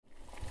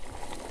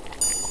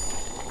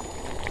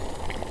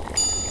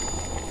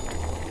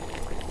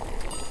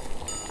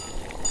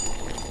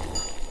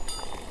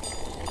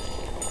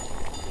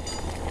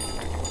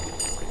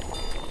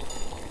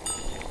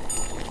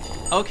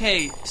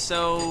Okay,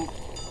 so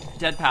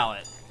Dead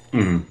Palette,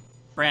 Mm.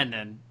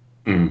 Brandon,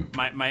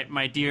 Mm.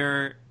 my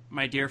dear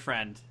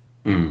friend.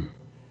 Mm.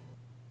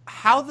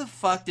 How the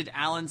fuck did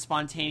Alan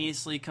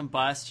spontaneously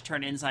combust,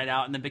 turn inside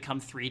out, and then become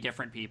 3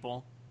 different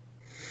people?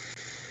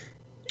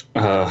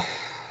 I'm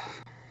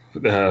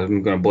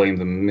going to blame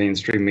the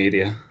mainstream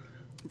media.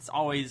 It's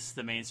always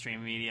the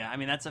mainstream media. I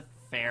mean, that's a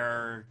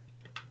fair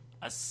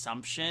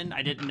assumption.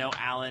 I didn't know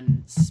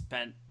Alan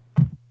spent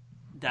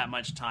that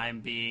much time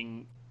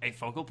being a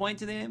focal point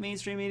to the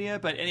mainstream media.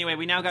 But anyway,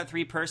 we now got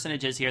 3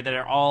 personages here that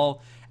are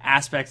all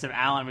aspects of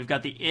Alan. We've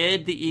got the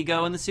id, the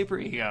ego, and the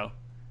superego.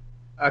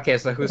 Okay,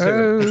 so who's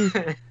who?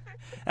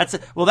 That's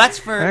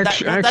for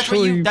that's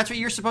what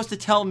you're supposed to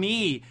tell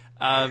me,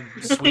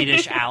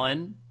 Swedish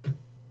Alan.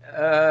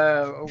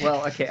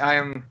 Well, okay, I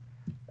am.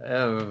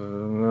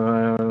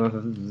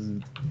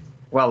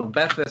 Well,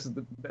 Beth is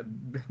the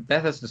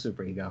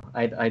superego.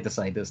 I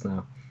decide this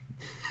now.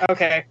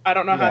 Okay, I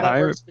don't know how that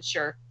works, but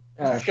sure.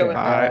 Let's go with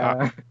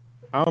that.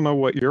 I don't know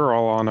what you're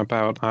all on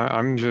about.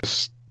 I'm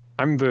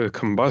the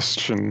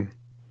combustion.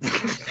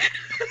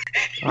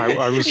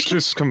 I was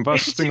just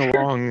combusting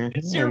along.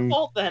 It's your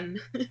fault then.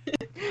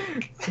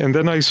 And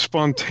then I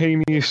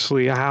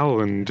spontaneously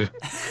Alaned.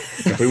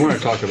 If we want to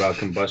talk about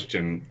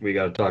combustion, we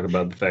got to talk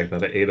about the fact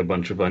that I ate a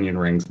bunch of onion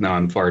rings. Now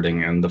I'm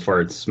farting, and the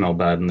farts smell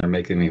bad, and they're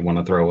making me want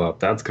to throw up.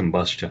 That's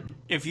combustion.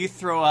 If you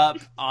throw up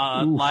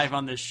live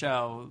on this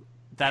show,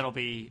 that'll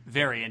be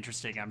very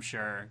interesting, I'm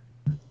sure.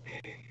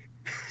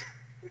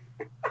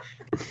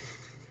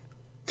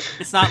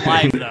 It's not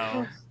live,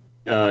 though.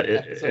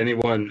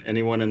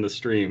 Anyone in the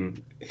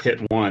stream, hit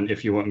 1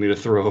 if you want me to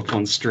throw up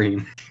on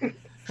stream.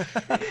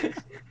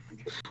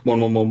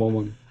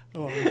 One.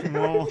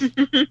 Oh,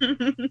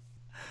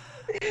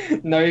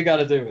 No, you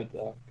gotta do it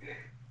though.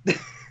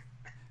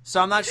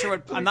 So I'm not sure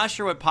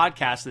what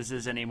podcast this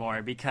is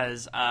anymore,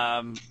 because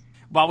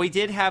while we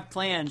did have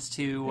plans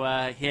to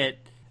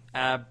hit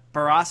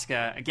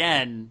Baraska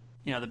again,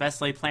 you know, the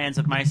best laid plans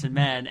of Mice and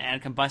Men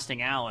and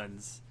Combusting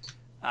Allens.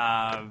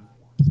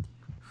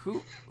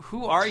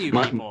 Who are you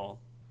people?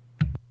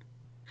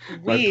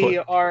 We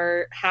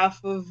are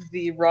half of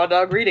the Raw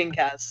Dog Reading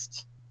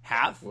Cast.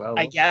 Half? Well,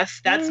 I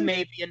guess that's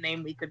maybe a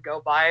name we could go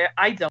by.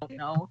 I don't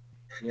know.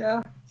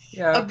 yeah.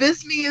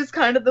 Abysme is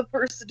kind of the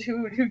person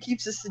who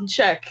keeps us in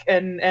check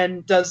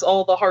and does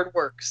all the hard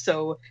work.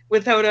 So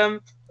without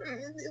him,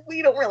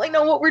 we don't really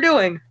know what we're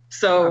doing.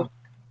 So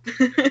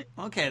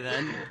Okay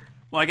then.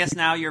 Well, I guess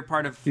now you're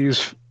part of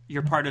this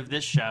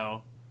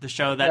show, the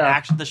show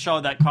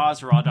that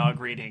caused Raw Dog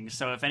Readings.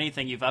 So if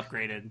anything, you've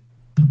upgraded.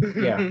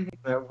 Yeah,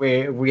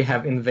 we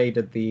have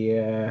invaded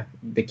the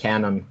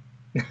canon.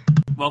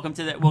 Welcome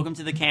to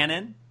the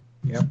canon.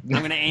 Yep.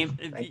 I'm gonna aim.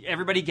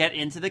 Everybody, get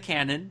into the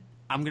canon.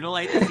 I'm gonna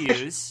light the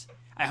fuse.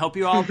 I hope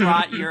you all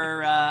brought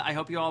I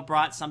hope you all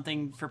brought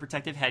something for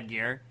protective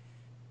headgear.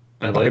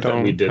 I like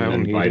that we didn't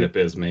invite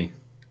Abysme.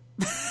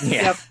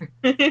 Yeah.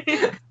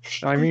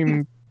 I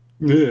mean,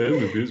 Yeah,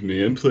 I'm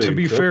Abysme. I'm playing. To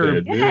be fair,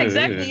 yeah,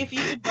 exactly. If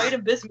you invite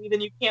Abysme,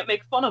 then you can't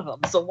make fun of him.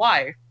 So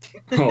why?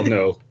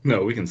 Oh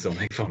no, we can still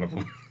make fun of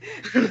him.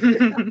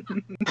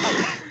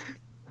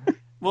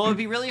 Well, it'd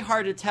be really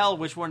hard to tell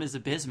which one is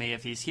Abysme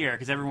if he's here,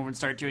 because everyone would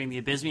start doing the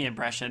Abysme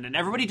impression, and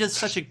everybody does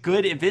such a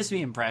good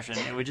Abysme impression,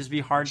 it would just be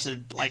hard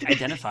to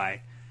identify.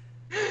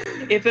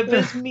 If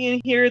Abysme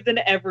in here, then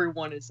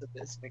everyone is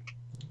Abysmic.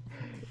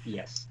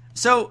 Yes.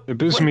 So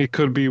Abysme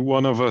could be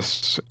one of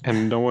us,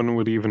 and no one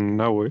would even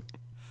know it.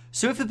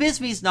 So if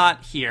Abysme's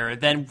not here,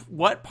 then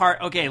what part...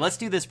 Okay, let's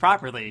do this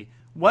properly.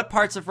 What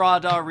parts of Raw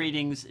Dog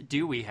Readings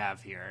do we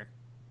have here?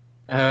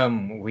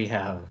 We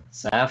have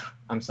Saf.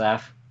 I'm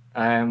Saf.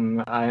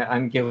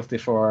 I'm guilty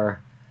for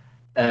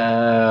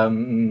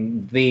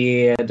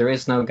the there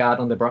is no god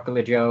on the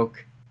broccoli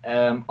joke.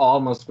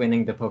 Almost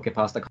winning the Poke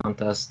Pasta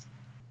contest.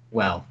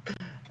 Well,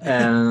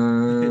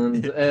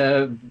 and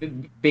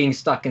being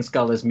stuck in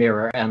Scully's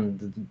mirror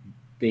and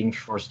being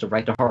forced to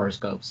write the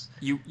horoscopes.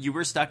 You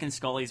were stuck in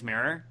Scully's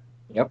mirror?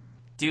 Yep.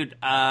 Dude,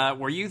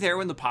 were you there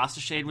when the Pasta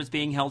Shade was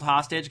being held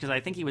hostage? Because I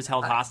think he was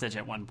held hostage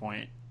at one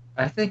point.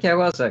 I think I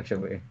was,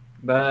 actually.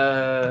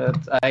 But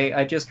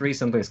I just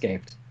recently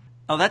escaped.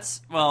 Oh,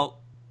 that's... Well,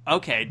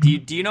 okay.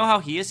 Do you know how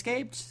he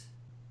escaped?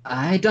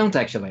 I don't,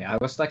 actually. I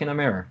was stuck in a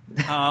mirror.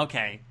 Oh,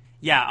 okay.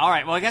 Yeah, all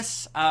right. Well, I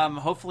guess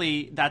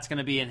hopefully that's going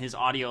to be in his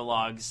audio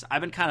logs. I've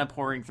been kind of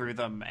pouring through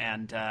them,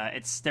 and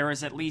there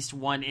was at least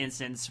one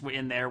instance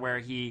in there where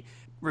he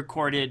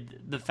recorded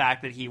the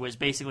fact that he was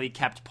basically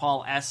kept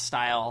Paul S.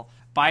 style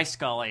by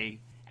Scully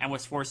and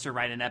was forced to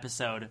write an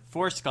episode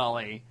for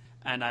Scully.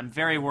 And I'm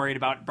very worried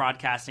about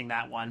broadcasting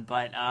that one.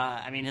 But,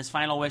 I mean, his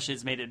final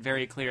wishes made it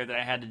very clear that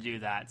I had to do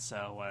that.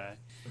 So,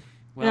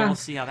 we'll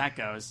see how that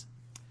goes.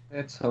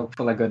 It's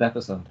hopefully a good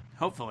episode.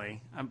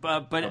 Hopefully.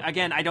 But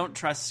again, I don't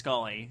trust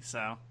Scully,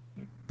 so...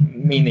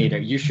 Me neither.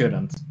 You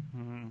shouldn't.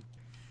 Mm-hmm.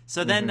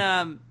 So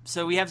then,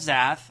 so we have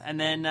Zath, and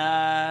then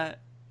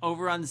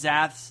over on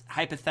Zath's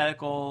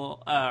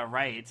hypothetical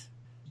right...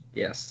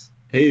 Yes.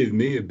 Hey, it's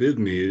me,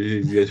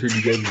 Abysme. I heard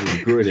you guys were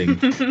recording.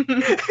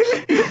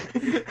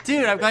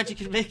 Dude, I'm glad you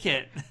can make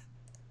it.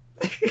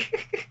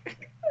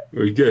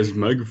 Or you guys'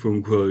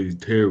 microphone quality is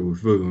terrible.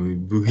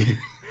 Fucking boogie.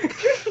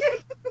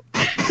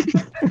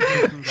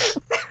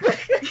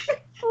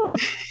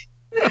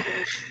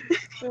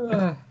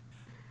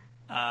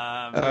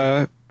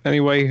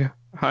 Anyway,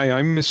 hi,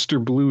 I'm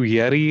Mr. Blue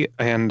Yeti,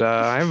 and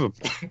I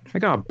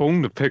got a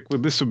bone to pick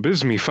with this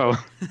Abysme fella.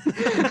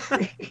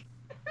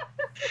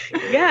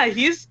 Yeah,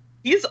 he's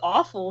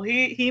awful.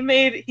 He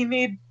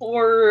made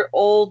poor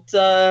old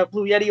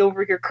Blue Yeti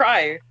over here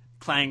cry.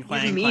 Clang,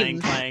 clang, clang,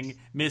 clang.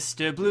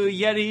 Mr. Blue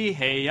Yeti,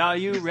 hey, are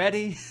you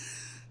ready?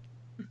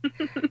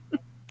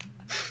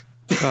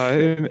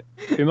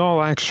 In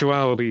all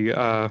actuality,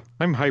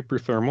 I'm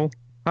hyperthermal.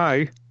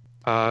 Hi.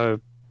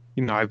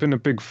 I've been a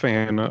big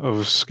fan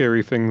of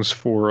scary things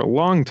for a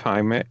long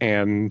time,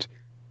 and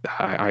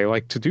I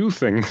like to do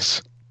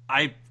things.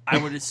 I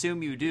would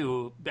assume you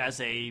do,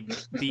 as a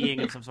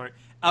being of some sort.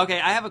 Okay,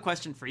 I have a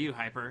question for you,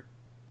 Hyper.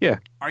 Yeah.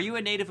 Are you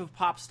a native of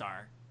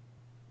Popstar?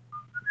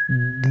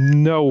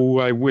 No,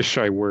 I wish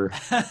I were.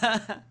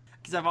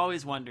 Because I've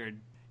always wondered.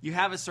 You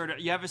have a sort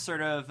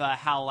of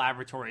HAL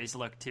Laboratories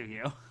look to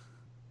you.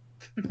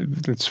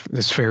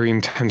 It's very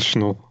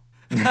intentional.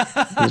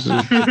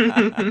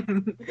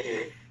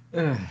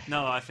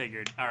 No, I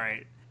figured. All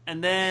right,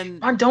 and then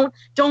Don't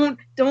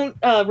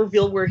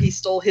reveal where he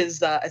stole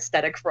his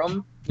aesthetic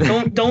from.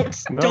 Don't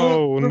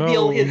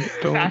reveal his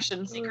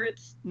fashion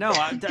secrets. no,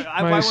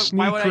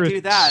 why would I do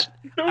that?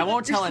 I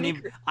won't tell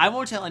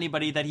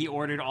anybody that he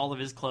ordered all of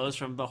his clothes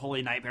from the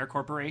Holy Nightmare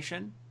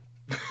Corporation.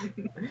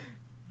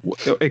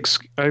 I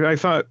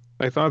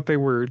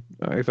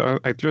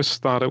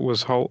just thought it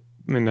was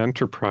Haltman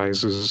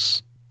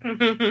Enterprises.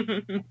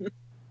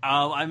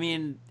 Oh, I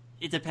mean,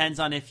 it depends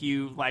on if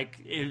you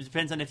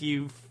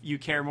you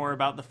care more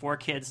about the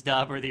 4Kids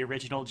dub or the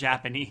original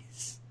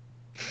Japanese.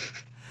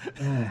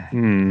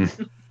 Hmm.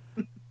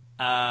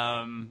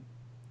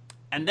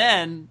 And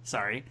then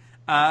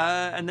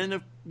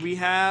we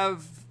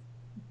have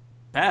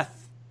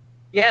Beth.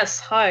 Yes,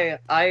 hi,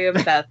 I am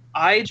Beth.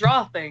 I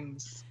draw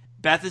things.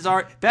 Beth is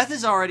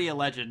already a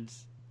legend.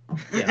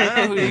 I don't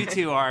know who you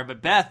two are,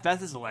 but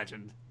Beth is a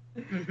legend.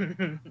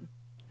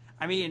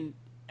 I mean,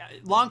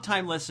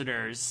 longtime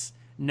listeners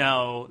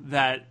know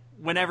that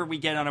whenever we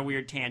get on a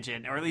weird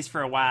tangent, or at least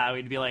for a while,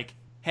 we'd be like,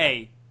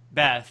 "Hey,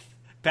 Beth,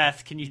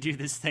 can you do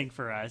this thing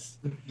for us?"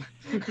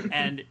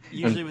 And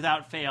usually,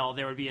 without fail,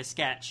 there would be a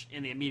sketch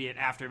in the immediate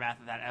aftermath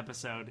of that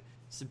episode.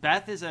 So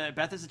Beth is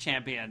a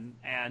champion,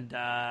 and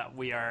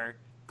we are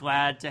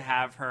glad to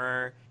have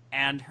her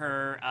and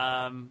her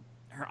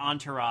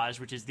entourage,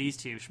 which is these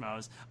two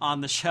schmoes,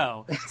 on the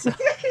show.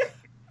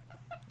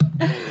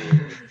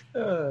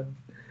 So,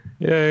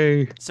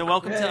 Yay! so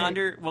welcome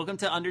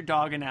to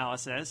Underdog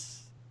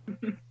Analysis.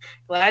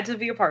 Glad to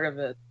be a part of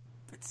it.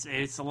 It's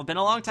been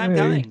a long time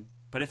coming,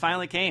 but it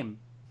finally came.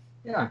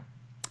 Yeah.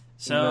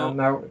 So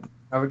now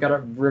we gotta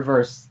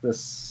reverse this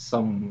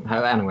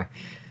somehow. Anyway.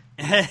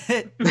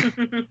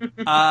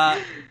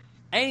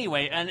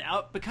 Anyway, and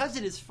because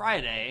it is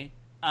Friday,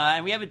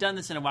 and we haven't done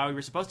this in a while, we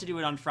were supposed to do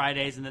it on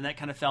Fridays, and then that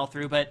kind of fell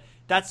through, but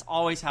that's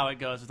always how it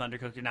goes with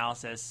Undercooked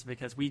Analysis,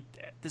 because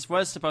this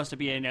was supposed to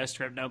be a no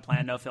script, no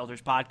plan, no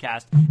filters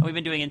podcast, and we've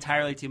been doing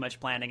entirely too much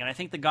planning, and I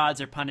think the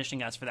gods are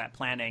punishing us for that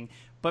planning,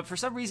 but for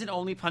some reason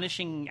only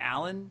punishing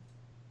Alan,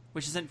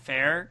 which isn't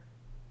fair.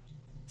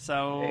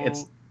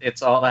 So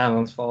it's all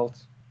Alan's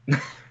fault.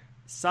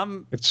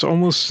 It's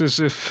almost as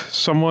if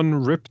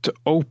someone ripped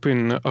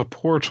open a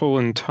portal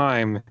in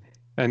time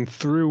and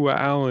threw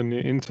Alan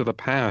into the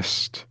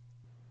past.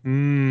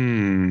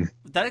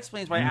 That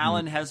explains why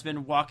Alan has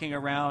been walking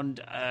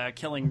around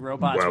killing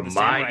robots with a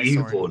samurai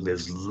sword. Well, my evil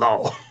is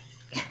law.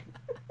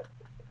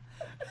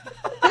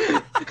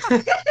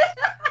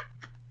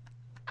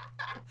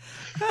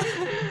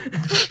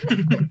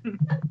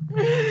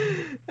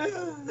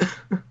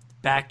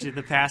 Back to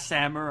the past,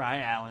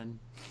 samurai Alan.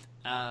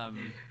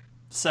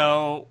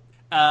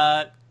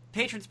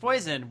 Patron's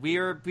Poison.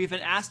 We've been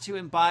asked to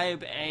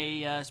imbibe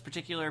a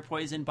particular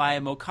poison by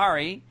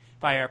Mokari,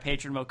 by our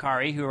patron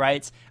Mokari, who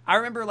writes, "I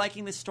remember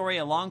liking this story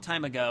a long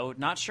time ago.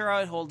 Not sure how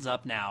it holds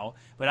up now,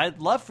 but I'd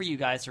love for you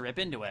guys to rip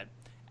into it."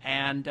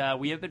 And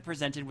we have been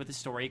presented with a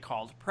story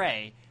called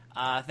Prey.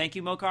 Thank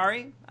you,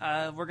 Mokari.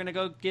 We're gonna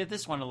go give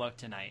this one a look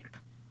tonight.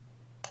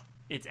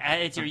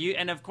 It's your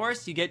and of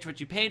course you get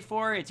what you paid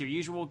for. It's your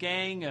usual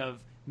gang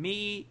of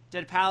me,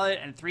 Dead Palette,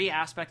 and 3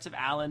 aspects of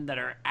Alan that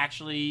are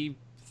actually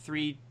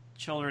 3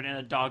 children in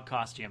a dog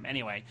costume.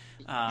 Anyway,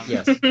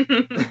 Yes.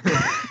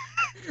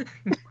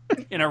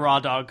 in a raw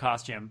dog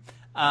costume.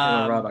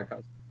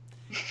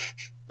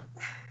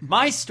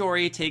 My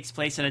story takes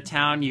place in a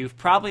town you've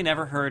probably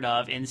never heard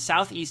of in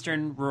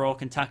southeastern rural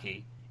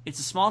Kentucky. It's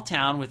a small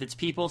town with its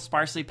people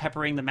sparsely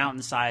peppering the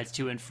mountainsides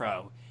to and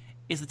fro.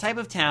 It's the type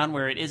of town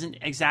where it isn't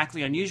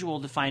exactly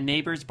unusual to find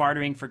neighbors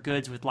bartering for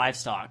goods with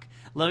livestock,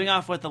 living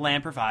off what the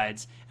land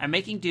provides, and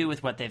making do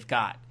with what they've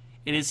got.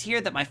 It is here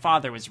that my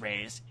father was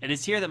raised. It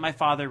is here that my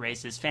father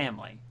raised his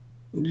family.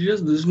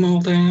 Just a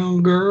small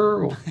town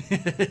girl.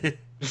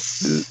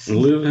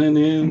 Living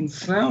in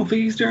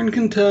southeastern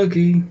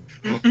Kentucky,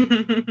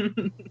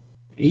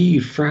 eat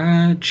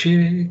fried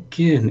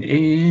chicken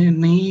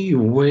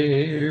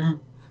anywhere.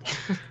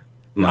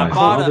 My I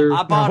father.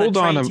 bought a hold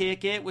on train a-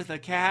 ticket with a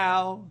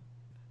cow.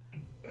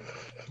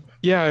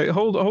 Yeah,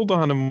 hold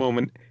on a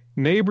moment.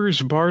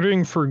 Neighbors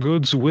bartering for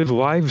goods with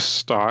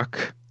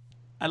livestock.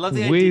 I love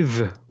the idea.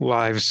 With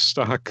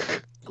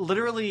livestock.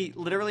 Literally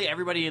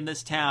everybody in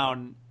this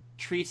town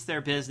treats their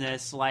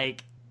business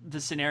like the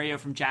scenario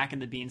from Jack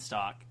and the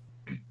Beanstalk.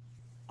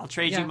 I'll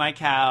trade you my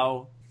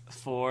cow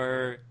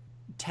for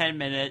 10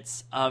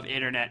 minutes of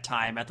internet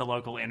time at the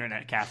local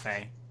internet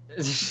cafe.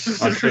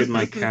 I'll trade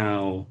my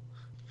cow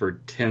for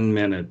 10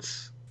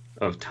 minutes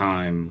of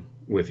time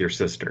with your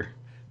sister.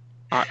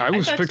 I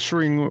was thought-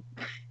 picturing more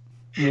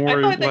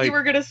I thought that like you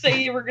were gonna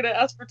say you were gonna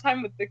ask for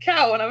time with the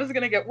cow, and I was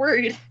gonna get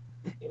worried.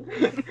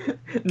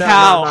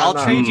 Cow, I'll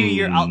no. trade you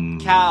your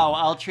cow.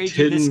 I'll trade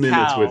you 10 this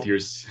minutes cow. with your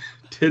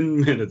 10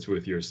 minutes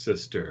with your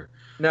sister.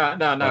 No,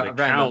 But a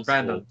cow's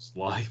Brandon.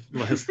 whole life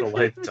lasts a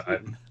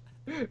lifetime.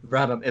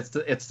 Brandon, it's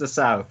the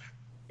South.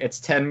 It's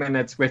 10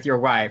 minutes with your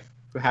wife,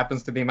 who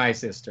happens to be my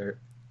sister.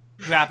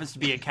 Who happens to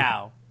be a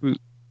cow.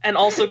 And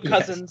also Yes.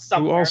 cousins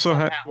somewhere. Who also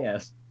ha- somehow.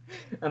 Yes.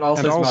 And also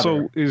and his also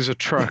mother. is a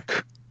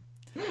truck.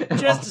 And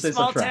Just also a is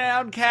small truck.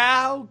 town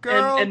cow,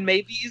 girl. And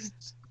maybe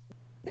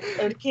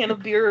a can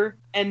of beer,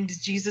 and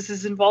Jesus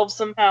is involved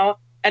somehow.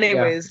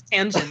 Anyways,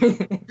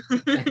 tangent.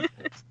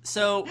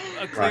 So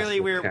clearly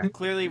Classic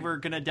cat. we're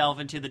gonna delve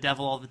into The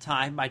Devil All the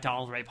Time by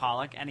Donald Ray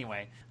Pollock.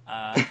 Anyway,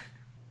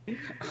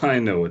 I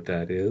know what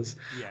that is.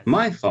 yes.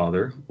 My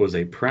father was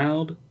a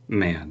proud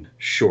man,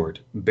 short,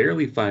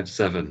 barely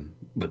 5'7",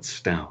 but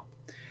stout.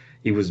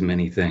 He was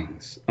many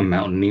things: a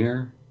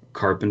mountaineer, a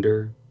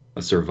carpenter,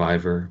 a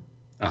survivor,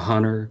 a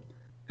hunter,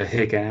 a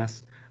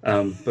hick-ass,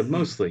 but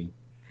mostly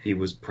he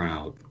was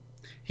proud.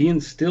 He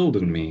instilled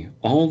in me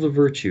all the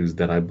virtues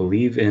that I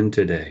believe in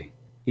today.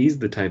 He's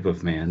the type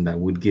of man that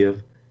would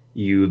give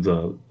you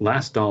the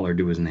last dollar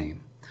to his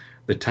name,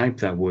 the type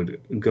that would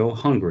go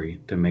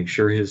hungry to make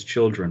sure his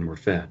children were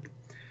fed.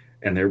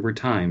 And there were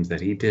times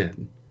that he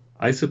did.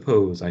 I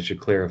suppose I should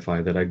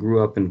clarify that I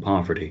grew up in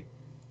poverty.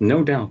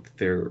 No doubt that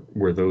there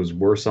were those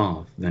worse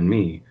off than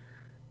me,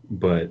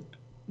 but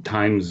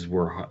times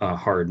were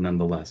hard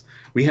nonetheless.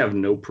 We have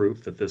no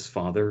proof that this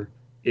father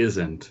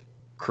isn't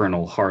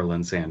Colonel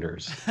Harlan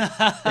Sanders.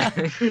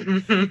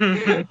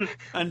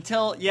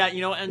 until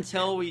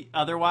we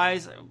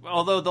otherwise,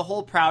 although the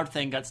whole Proud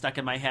thing got stuck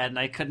in my head and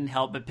I couldn't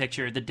help but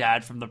picture the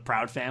dad from the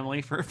Proud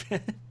Family for a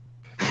bit.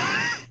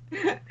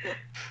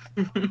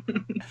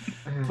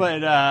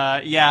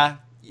 But yeah,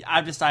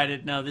 I've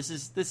decided no, this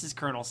is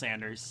Colonel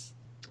Sanders.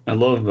 I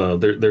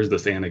love there's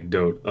this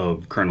anecdote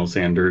of Colonel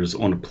Sanders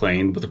on a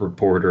plane with a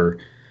reporter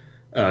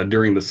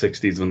during the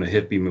 60s when the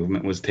hippie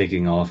movement was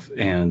taking off,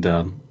 and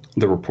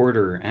the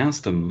reporter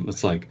asked him,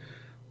 it's like,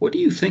 what do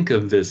you think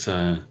of this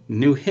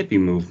new hippie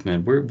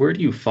movement? Where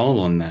do you fall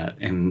on that?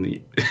 And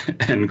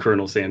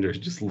Colonel Sanders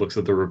just looks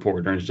at the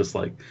reporter and is just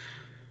like,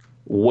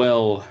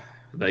 well,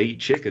 they eat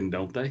chicken,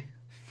 don't they?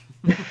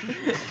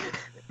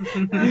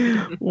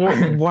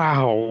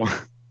 Wow.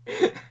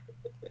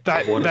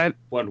 That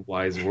What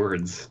wise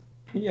words.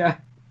 Yeah.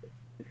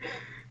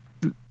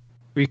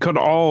 we could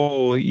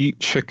all eat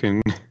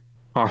chicken,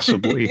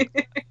 possibly.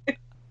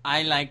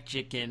 I like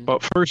chicken.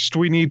 But first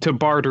we need to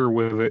barter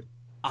with it.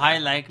 I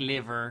like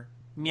liver.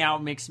 Meow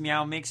mix,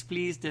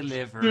 please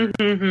deliver.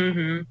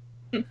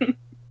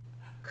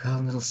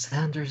 Colonel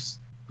Sanders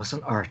was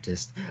an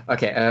artist.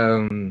 Okay,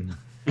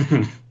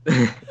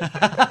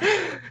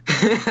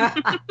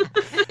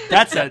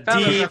 That's a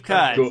deep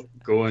cut.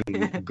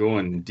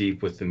 Going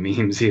deep with the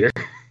memes here.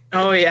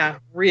 Oh yeah,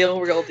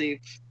 real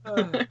deep.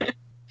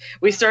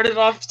 We started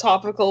off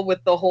topical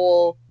with the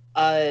whole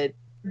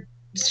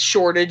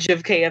shortage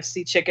of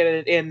KFC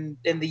chicken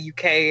in the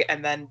UK,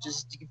 and then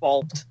just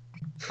evolved.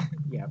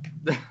 Yep.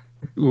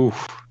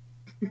 Oof.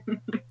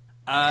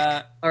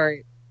 All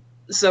right.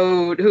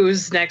 So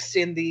who's next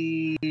in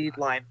the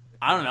line?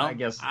 I don't know. I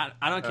guess-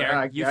 I don't care.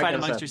 I You guess fight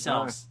that's- amongst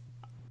yourselves.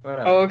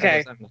 Whatever, Oh,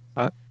 okay. I guess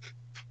I'm-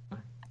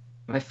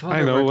 My father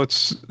I know,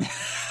 worked-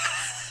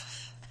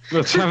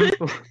 let's have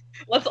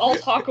Let's all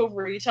talk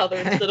over each other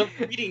instead of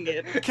reading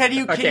it. Can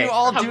you Okay.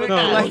 all do it no,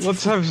 collectively?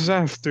 let's have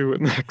Zaf do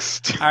it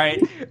next. All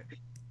right.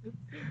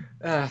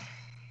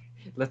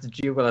 Let's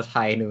jubile at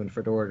high noon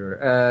for the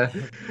order.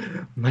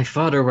 My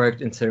father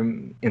worked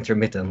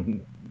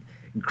intermittent.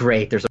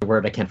 Great, there's a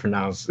word I can't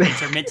pronounce.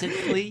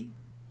 Intermittently.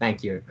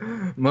 Thank you.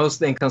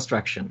 Mostly in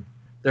construction.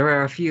 There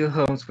are a few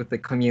homes with the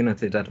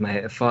community that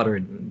my father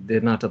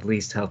did not at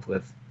least help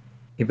with.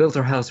 He built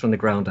our house from the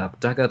ground up,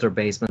 dug out our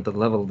basement, and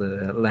leveled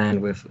the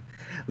land with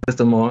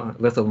little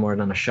more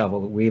than a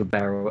shovel,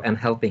 wheelbarrow, and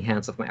helping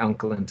hands of my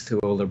uncle and two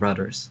older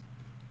brothers.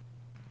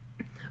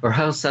 Our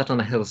house sat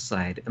on a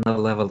hillside in a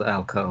leveled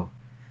alcove.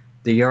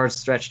 The yard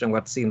stretched in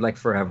what seemed like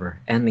forever,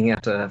 ending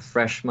at a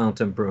fresh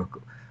mountain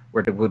brook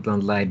where the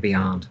woodland lied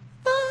beyond.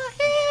 The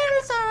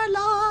hills are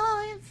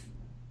alive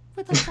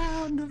with the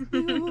sound of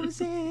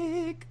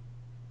music.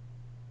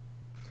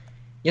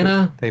 You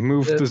know, They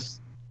moved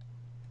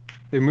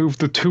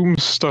the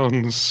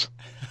tombstones.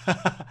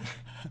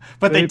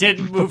 But they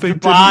didn't but move they the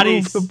didn't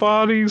bodies. move the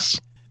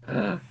bodies.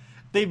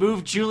 They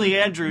moved Julie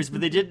Andrews,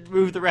 but they didn't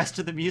move the rest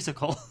of the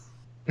musical.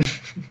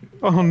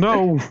 Oh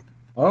no!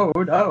 oh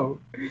no.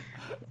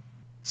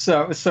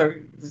 So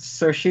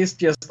she's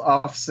just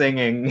off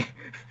singing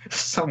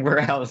somewhere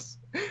else.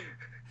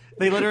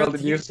 They While the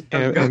literally. music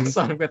And- goes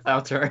on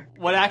without her.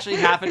 What actually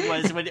happened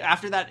was when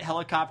after that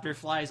helicopter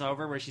flies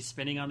over, where she's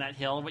spinning on that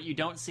hill, what you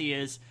don't see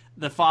is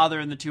the father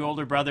and the two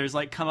older brothers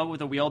like come up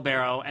with a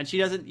wheelbarrow, and she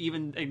doesn't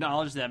even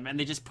acknowledge them, and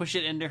they just push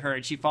it into her,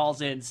 and she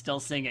falls in, still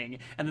singing,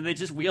 and then they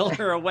just wheel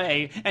her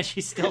away, and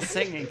she's still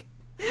singing.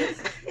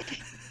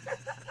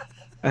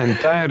 And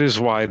that is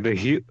why the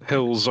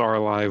hills are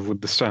alive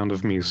with the sound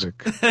of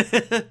music.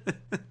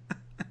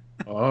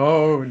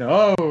 Oh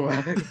no.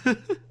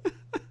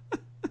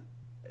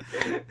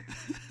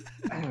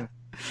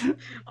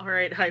 All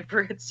right,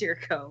 Hyper, it's your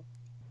go.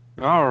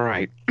 All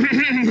right.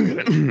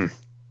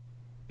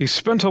 He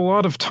spent a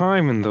lot of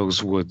time in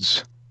those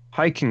woods,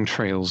 hiking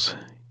trails,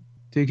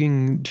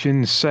 digging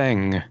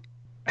ginseng.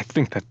 I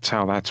think that's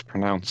how that's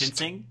pronounced.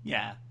 Ginseng?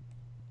 Yeah.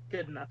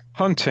 Good enough.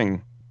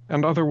 Hunting,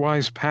 and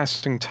otherwise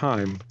passing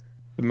time.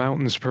 The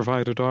mountains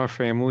provided our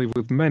family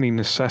with many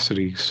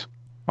necessities.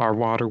 Our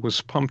water was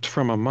pumped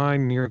from a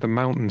mine near the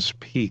mountain's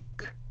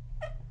peak.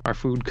 Our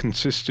food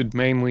consisted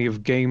mainly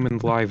of game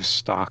and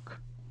livestock.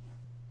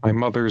 My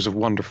mother is a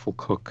wonderful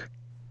cook.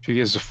 She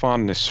has a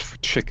fondness for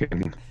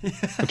chicken,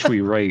 which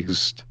we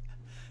raised.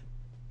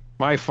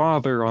 My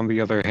father, on the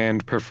other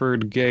hand,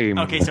 preferred game.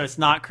 Okay, so it's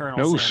not Colonel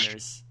No,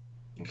 Sanders.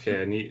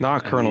 Okay,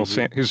 Not Colonel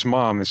Sanders. His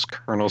mom is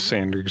Colonel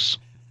Sanders.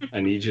 I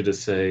need you to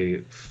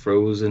say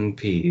frozen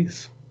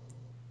peas.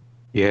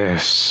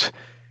 Yes.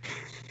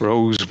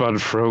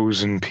 Rosebud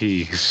frozen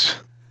peas.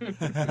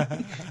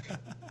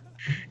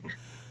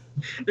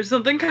 There's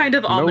something kind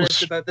of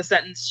ominous s- about the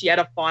sentence, she had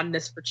a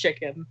fondness for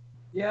chicken.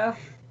 Yeah.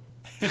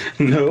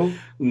 No,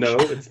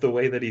 it's the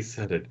way that he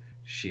said it.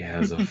 She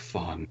has a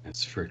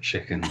fondness for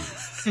chicken.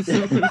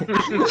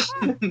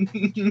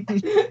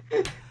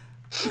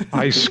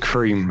 Ice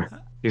cream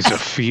is a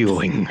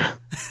feeling.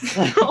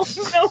 Oh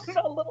no,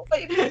 not little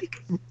baby.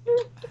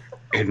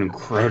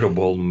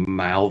 Incredible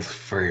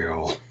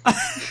mouthfeel.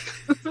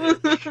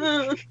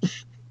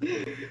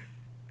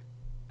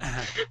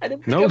 I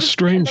didn't think No I was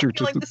gonna end up stranger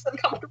to feeling the- this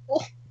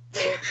uncomfortable.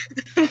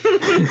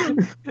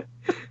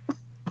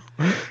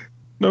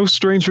 No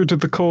stranger to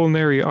the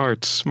culinary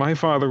arts, my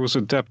father was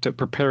adept at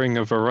preparing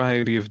a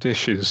variety of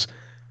dishes,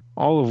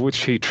 all of which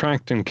he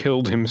tracked and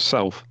killed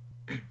himself.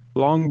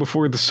 Long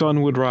before the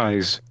sun would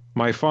rise,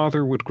 my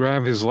father would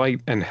grab his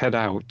light and head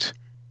out.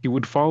 He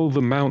would follow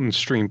the mountain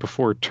stream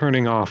before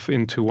turning off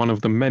into one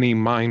of the many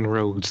mine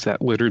roads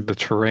that littered the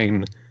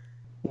terrain.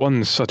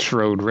 One such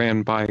road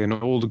ran by an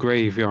old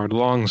graveyard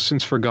long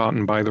since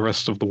forgotten by the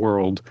rest of the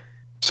world.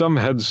 Some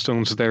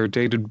headstones there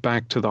dated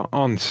back to the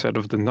onset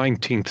of the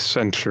 19th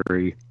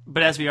century.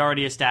 But as we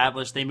already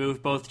established, they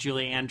moved both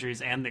Julie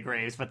Andrews and the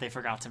graves, but they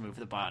forgot to move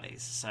the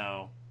bodies,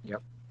 so...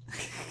 Yep.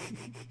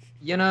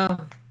 You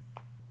know.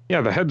 Yeah,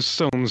 the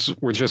headstones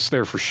were just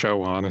there for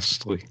show,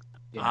 honestly.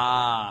 Yeah.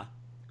 Ah.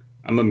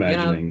 I'm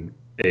imagining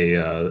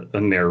a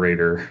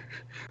narrator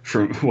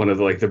from one of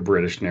the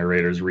British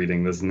narrators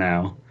reading this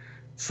now.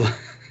 So,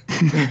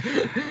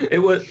 it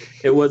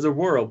was a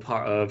rural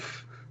part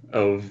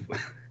of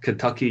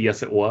Kentucky.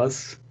 Yes, it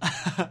was.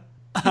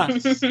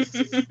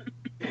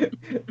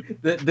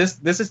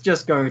 This is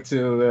just going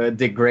to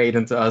degrade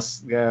into us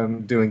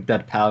doing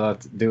Dead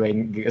Palette,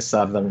 doing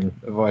Southern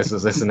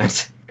voices, isn't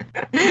it?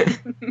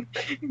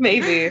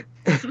 Maybe.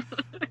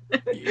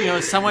 You know,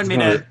 someone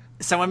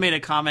made a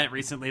comment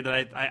recently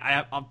that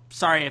I'm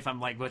sorry if I'm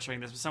butchering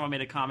this, but someone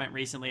made a comment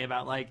recently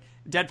about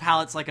Dead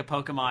Palate's like a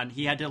Pokemon.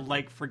 He had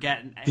to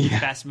forget his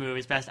best move,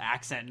 his best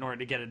accent in order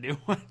to get a new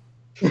one.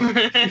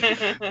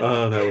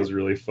 Oh, that was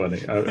really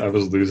funny. I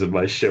was losing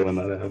my shit when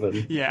that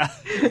happened. Yeah.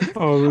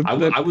 Oh,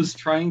 I was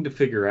trying to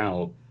figure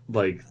out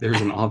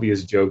there's an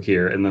obvious joke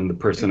here, and then the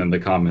person in the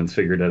comments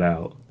figured it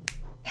out.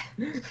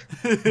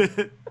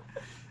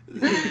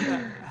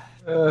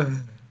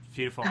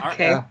 Beautiful.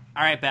 Okay. All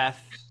right, Beth.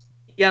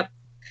 Yep.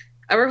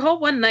 I recall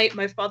one night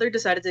my father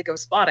decided to go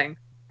spotting.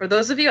 For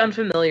those of you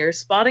unfamiliar,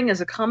 spotting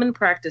is a common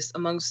practice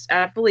amongst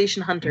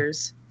Appalachian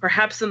hunters,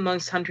 perhaps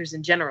amongst hunters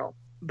in general.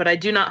 But I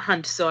do not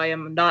hunt, so I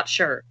am not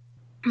sure.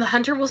 The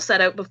hunter will set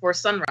out before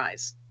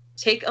sunrise,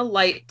 take a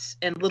light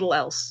and little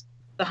else.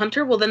 The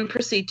hunter will then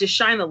proceed to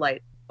shine the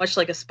light, much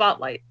like a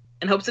spotlight,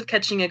 in hopes of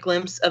catching a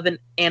glimpse of an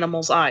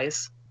animal's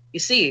eyes. You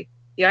see,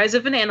 the eyes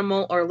of an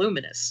animal are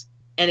luminous,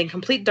 and in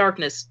complete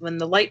darkness, when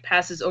the light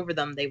passes over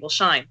them, they will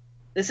shine.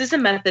 This is a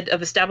method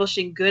of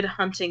establishing good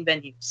hunting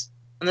venues.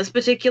 On this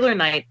particular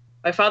night,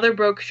 my father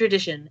broke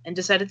tradition and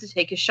decided to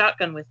take his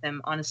shotgun with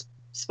him on a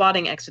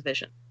spotting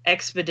expedition.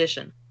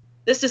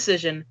 This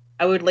decision,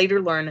 I would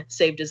later learn,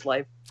 saved his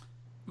life.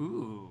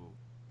 Ooh.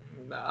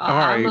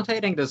 I'm not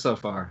hating this so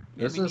far.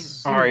 Yeah, This me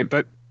is all right,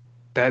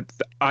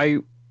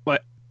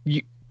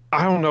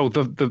 I don't know,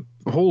 the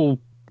whole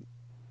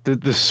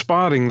the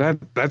spotting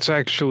that's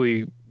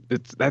actually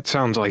that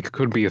sounds like it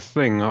could be a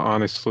thing.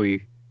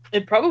 Honestly,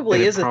 It probably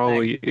and is it a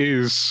probably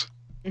is.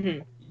 thing. Hmm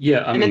Yeah,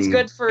 I And mean, it's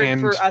good for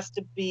and- us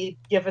to be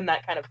given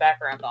that kind of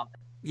background on it.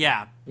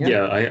 Yeah.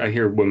 yeah, I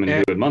hear women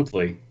And- do it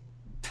monthly.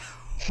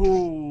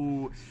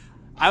 Ooh.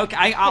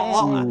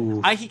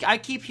 I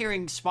keep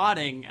hearing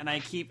spotting, and I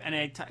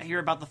hear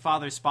about the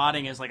father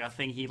spotting as like a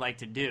thing he liked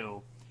to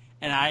do,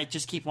 and I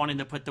just keep wanting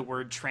to put the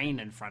word train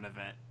in front of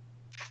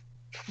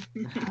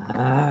it.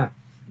 Ah.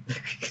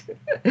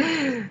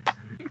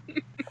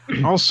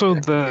 Also,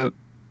 the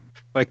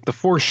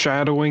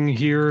foreshadowing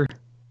here,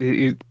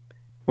 a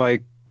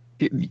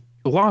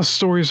lot of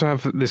stories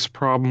have this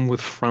problem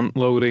with front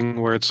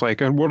loading where it's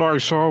like, and what I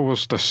saw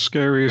was the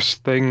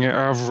scariest thing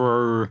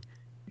ever.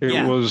 It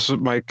Yeah. was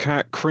my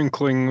cat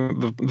crinkling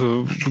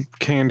the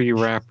candy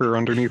wrapper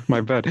underneath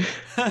my bed.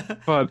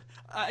 But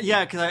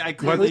Yeah, because I It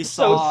clearly was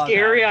so saw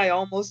scary, that. I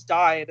almost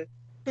died.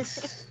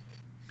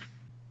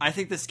 I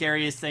think the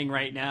scariest thing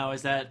right now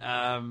is that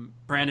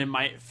Brandon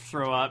might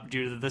throw up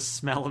due to the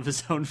smell of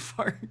his own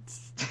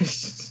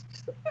farts.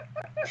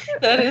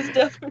 That is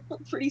definitely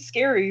pretty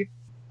scary.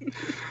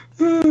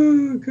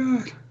 Oh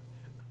God,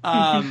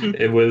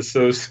 It it was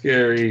so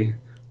scary.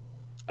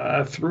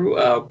 I threw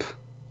up.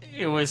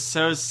 was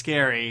so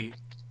scary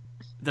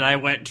that I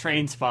went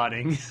train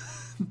spotting.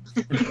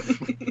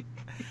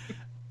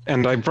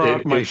 and I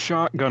brought It- my it-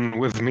 shotgun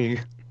with me.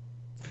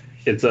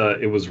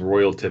 It was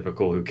Royal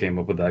Typical who came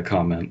up with that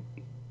comment.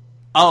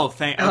 Oh,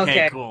 okay,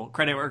 Okay. cool.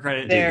 Credit where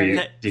credit. There.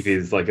 DP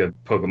is like a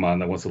Pokemon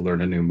that wants to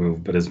learn a new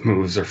move, but his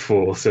moves are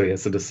full, so he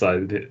has to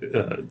decide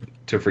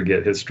to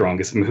forget his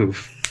strongest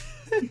move.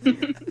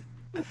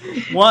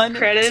 One,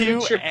 Credit two,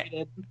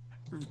 attributed.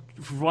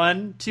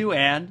 1, 2,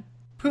 and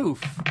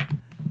poof.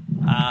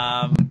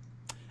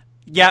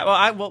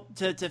 Yeah. Well,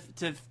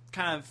 to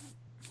kind of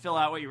fill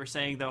out what you were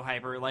saying though,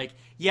 Hyper. Like,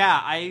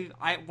 yeah,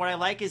 what I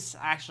like is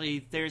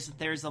actually there's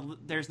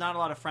not a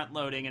lot of front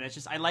loading, and it's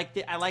just I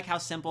like how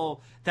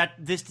simple that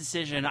this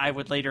decision I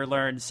would later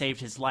learn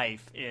saved his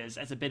life is,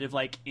 as a bit of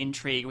like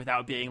intrigue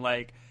without being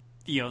like,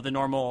 the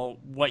normal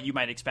what you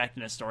might expect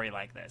in a story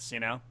like this.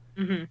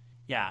 Hmm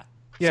Yeah.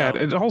 Yeah, So-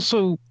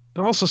 it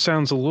also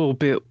sounds a little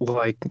bit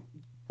like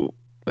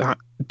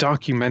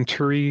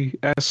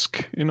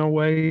documentary-esque in a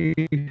way.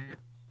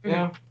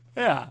 Yeah.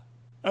 Yeah,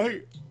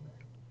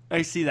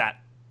 I see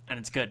that, and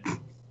it's good.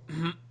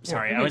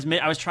 Sorry, I was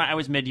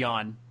mid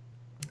yawn.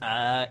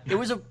 It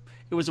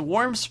was a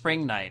warm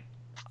spring night.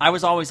 I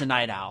was always a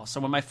night owl, so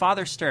when my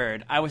father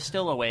stirred, I was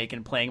still awake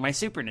and playing my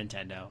Super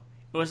Nintendo.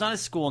 It was not a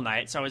school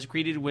night, so I was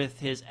greeted with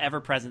his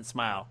ever-present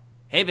smile.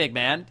 "Hey, big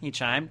man," he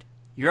chimed.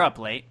 "You're up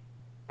late."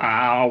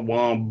 I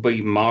want to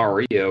be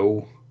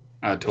Mario,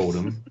 I told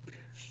him,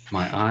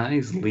 my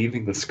eyes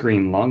leaving the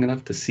screen long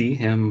enough to see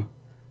him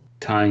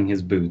tying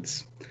his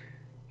boots.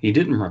 He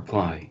didn't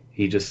reply.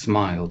 He just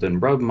smiled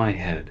and rubbed my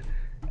head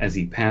as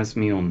he passed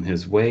me on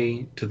his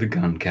way to the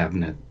gun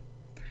cabinet.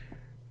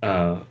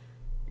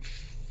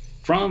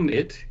 From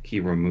it, he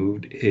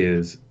removed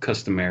his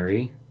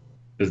customary.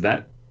 Is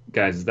that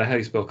how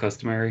you spell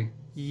customary?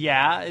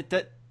 Yeah,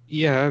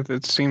 Yeah,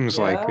 it seems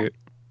like Yeah. it.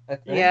 I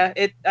think. Yeah,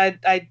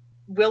 I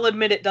will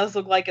admit it does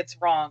look like it's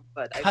wrong,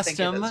 but I think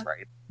it Custom is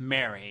right.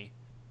 Mary.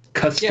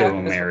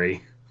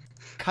 Customary.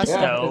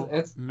 Custo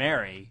it's-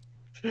 Mary.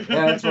 Yeah,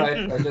 that's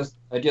right.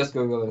 I just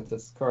googled it.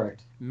 That's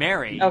correct.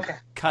 Mary. Okay.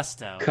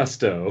 Custo.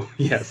 Custo,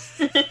 yes.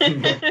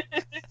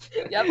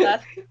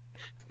 Yep,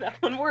 that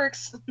one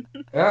works.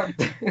 Yeah.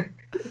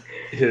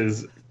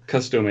 His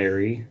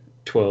customary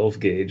 12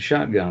 gauge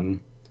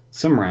shotgun,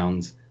 some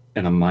rounds,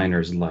 and a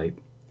miner's light.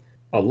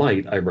 A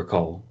light, I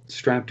recall,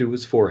 strapped to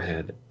his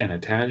forehead and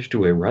attached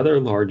to a rather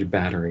large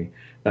battery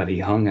that he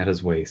hung at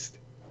his waist.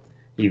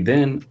 He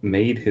then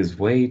made his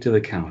way to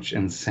the couch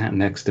and sat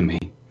next to me.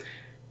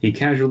 He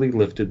casually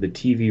lifted the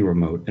TV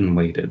remote and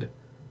waited.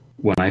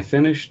 When I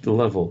finished the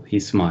level, he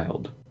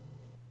smiled.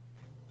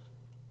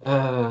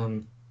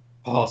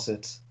 Pause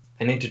it.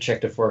 I need to check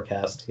the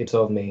forecast. He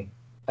told me.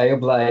 I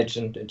obliged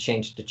and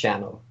changed the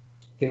channel.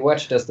 He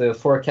watched as the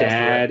forecast.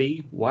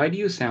 Daddy, why do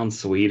you sound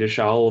Swedish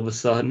all of a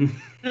sudden?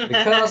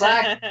 Because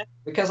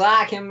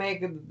I can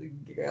make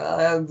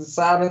a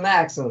southern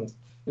accent.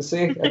 You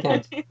see, I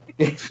can't.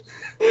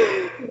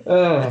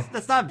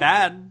 That's not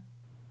bad.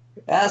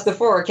 As the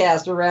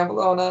forecaster rambled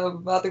on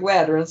about the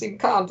weather and some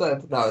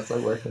content. No, it's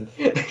not working.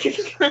 It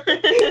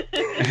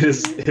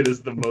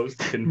is the most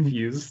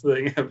confused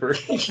thing ever.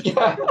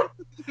 Yeah.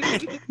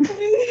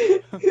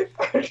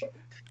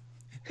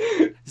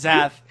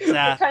 Zath.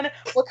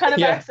 What kind of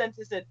Yeah. accent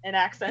is it? An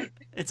accent?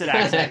 It's an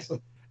accent.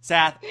 Excellent.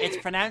 Zath. It's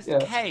pronounced Yeah.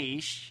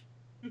 Keish.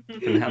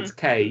 Pronounced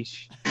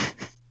cash.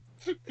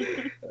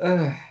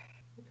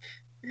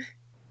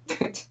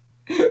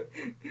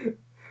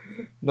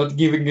 Not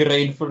giving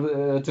rain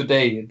for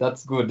today.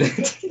 That's good.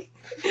 He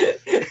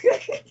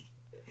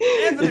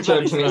turned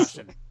Everybody's to me-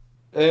 Russian.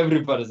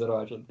 Everybody's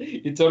Russian.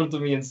 He turned to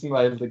me and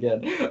smiled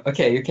again.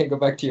 Okay, you can go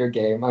back to your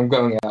game. I'm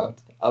going out.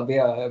 I'll be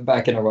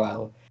back in a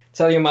while.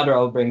 Tell your mother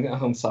I'll bring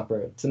home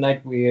supper.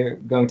 Tonight we're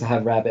going to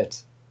have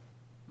rabbit.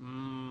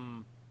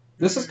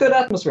 This is good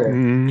atmosphere.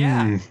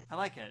 Yeah, I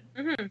like it.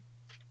 Mm-hmm.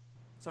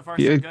 So far,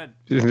 Yeah. so good.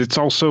 And it's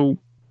also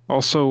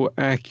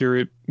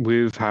accurate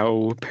with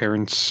how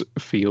parents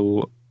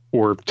feel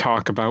or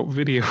talk about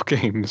video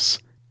games.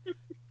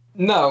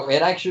 No,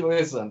 it actually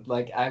isn't.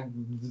 Like, I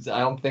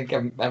don't think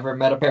I've ever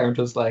met a parent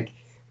who's like,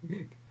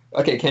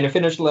 okay, can you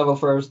finish the level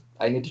first?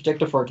 I need to check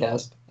the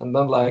forecast. And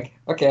then like,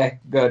 okay,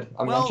 good.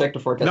 I'm Well, gonna check the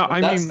forecast. no,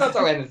 I That's mean- not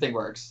how anything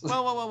works.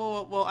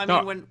 Well, I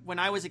No. mean, when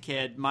I was a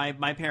kid, my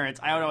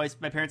parents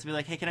would be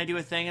like, hey, can I do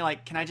a thing?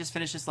 Like, can I just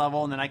finish this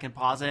level and then I can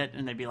pause it?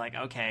 And they'd be like,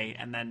 okay.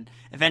 And then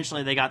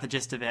eventually they got the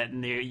gist of it,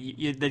 and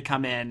they'd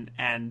come in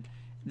and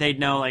they'd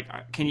know, like,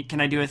 can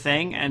I do a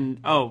thing?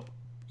 And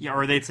yeah,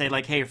 or they'd say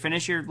like, hey,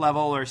 finish your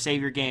level or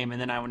save your game,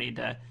 and then I would need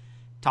to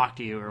talk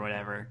to you or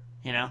whatever,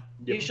 you know?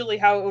 Usually,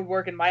 how it would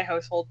work in my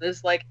household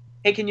is like,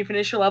 "Hey, can you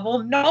finish your level?"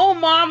 "No,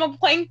 Mom, I'm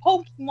playing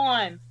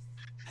Pokemon."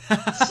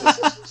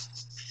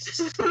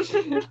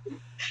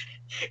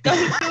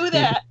 Don't do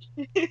that.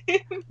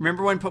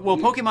 Remember when?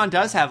 Pokemon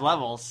does have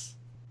levels.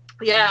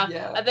 Yeah.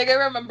 Yeah. I think I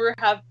remember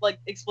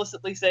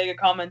explicitly saying a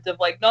comment of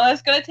like, "No,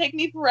 that's gonna take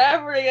me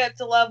forever to get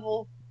to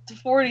level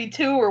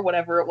 42 or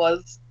whatever it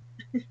was."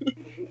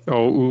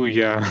 Oh, ooh,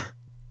 yeah.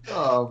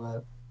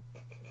 Oh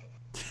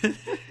man.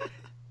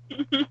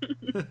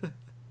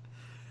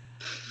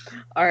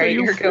 All right,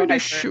 you here go.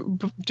 finish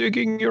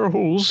digging your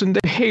holes in the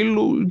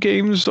Halo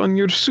games on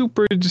your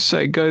Super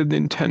Sega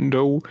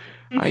Nintendo.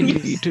 I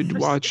need to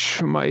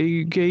watch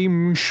my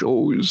game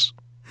shows.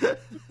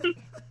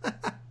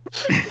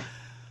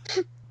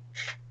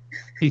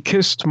 He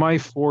kissed my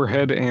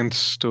forehead and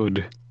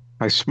stood.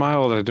 I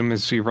smiled at him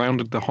as he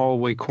rounded the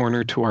hallway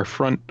corner to our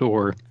front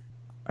door.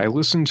 I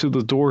listened to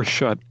the door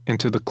shut and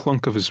to the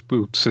clunk of his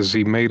boots as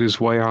he made his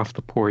way off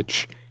the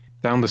porch,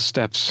 down the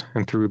steps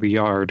and through the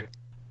yard.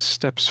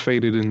 Steps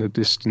faded in the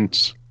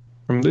distance.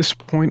 From this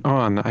point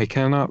on, I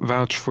cannot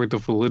vouch for the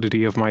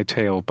validity of my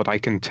tale, but I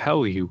can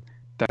tell you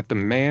that the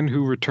man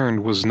who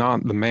returned was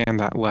not the man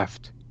that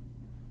left.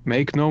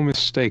 Make no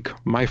mistake,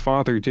 my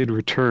father did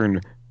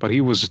return, but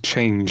he was a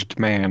changed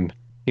man.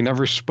 He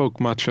never spoke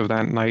much of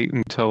that night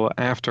until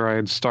after I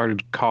had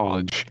started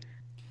college.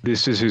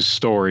 This is his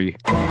story.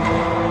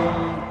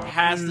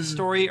 Has the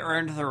story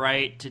earned the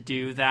right to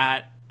do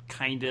that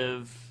kind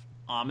of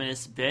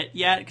ominous bit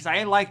yet? Because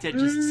I liked it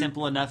just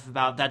simple enough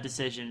about that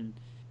decision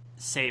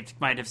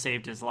might have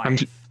saved his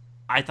life.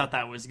 I thought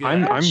that was good.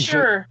 I'm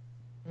sure.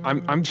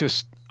 I'm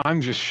just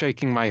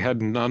shaking my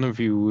head. None of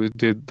you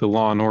did the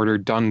Law and Order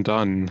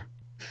done.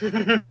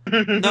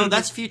 No,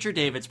 that's future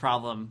David's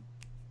problem.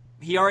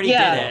 He already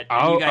Yeah. did it,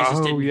 and you guys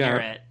just didn't yeah. hear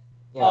it.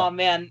 Yeah. Oh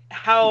man,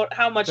 how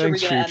much are we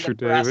Thanks, gonna end future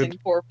up harassing David.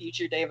 poor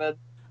future David?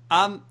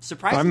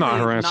 Surprisingly, I'm not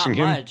harassing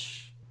him.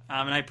 much.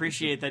 And I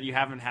appreciate that you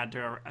haven't had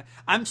to.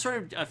 I'm sort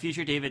of a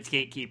future David's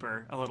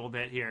gatekeeper a little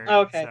bit here.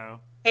 Okay. So.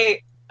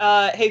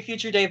 Hey,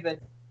 future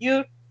David,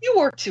 you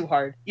work too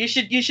hard. You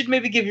should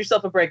maybe give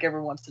yourself a break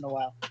every once in a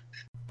while.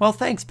 Well,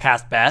 thanks,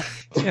 past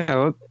Beth.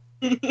 Yeah,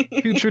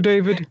 future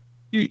David,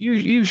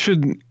 you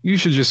should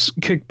just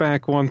kick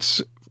back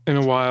once in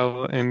a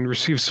while and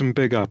receive some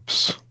big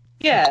ups.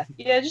 Yeah,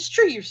 just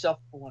treat yourself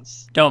for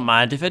once. Don't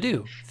mind if I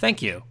do.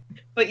 Thank you.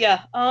 But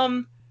yeah,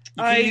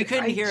 You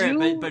couldn't hear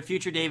do... it, but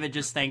future David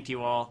just thanked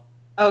you all.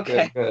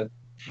 Okay, Good.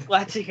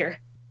 glad to hear.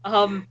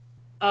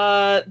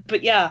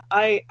 But yeah,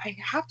 I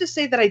have to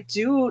say that I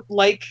do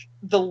like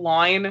the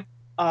line,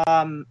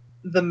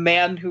 the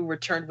man who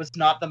returned was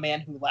not the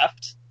man who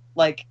left.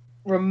 Like,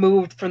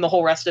 removed from the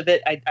whole rest of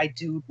it, I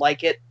do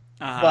like it.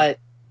 Uh-huh. But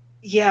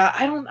yeah,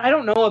 I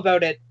don't know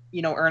about it,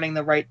 earning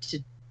the right to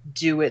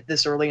do it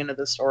this early into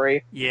the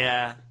story.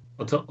 Yeah.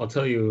 I'll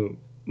tell you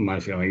my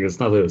feeling. It's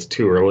not that it's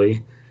too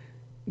early.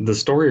 The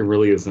story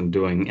really isn't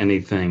doing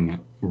anything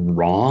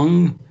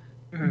wrong,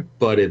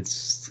 but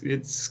it's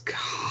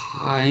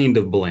kind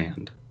of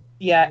bland.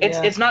 Yeah,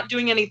 Yeah. it's not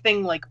doing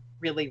anything like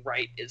really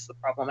right is the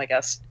problem, I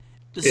guess.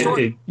 The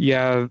story.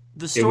 Yeah,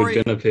 the It story.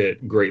 would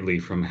benefit greatly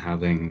from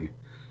having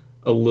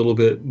a little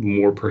bit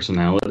more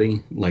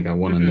personality. Like, I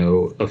want to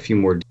know a few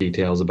more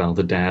details about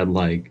the dad.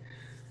 Like,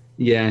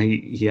 yeah,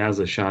 he has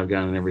a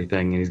shotgun and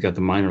everything, and he's got the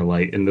minor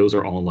light, and those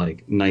are all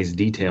like nice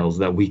details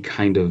that we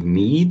kind of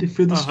need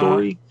for the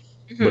story.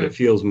 But it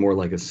feels more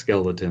like a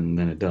skeleton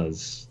than it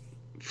does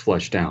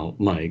fleshed out.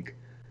 Like,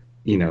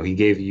 he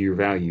gave you your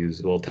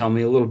values. Well, tell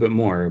me a little bit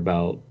more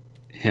about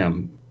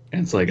him.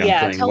 And it's like, I'm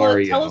playing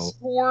Mario. Tell us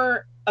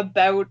more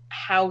about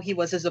how he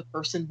was as a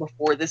person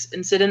before this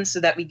incident so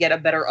that we get a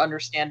better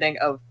understanding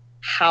of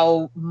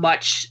how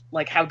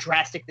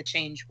drastic the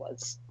change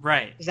was.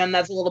 Right. Because then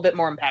that's a little bit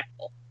more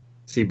impactful.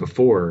 See,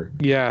 before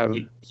yeah.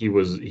 he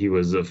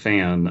was a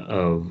fan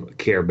of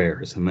Care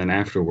Bears, and then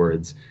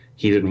afterwards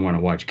he didn't want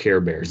to watch Care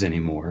Bears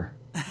anymore.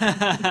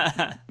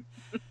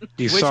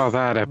 You saw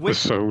that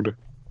episode.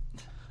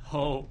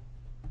 Oh.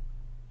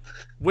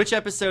 Which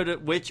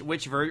episode? Which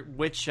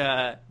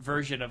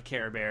version of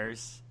Care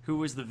Bears? Who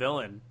was the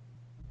villain?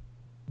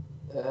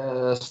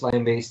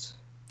 Slime Beast.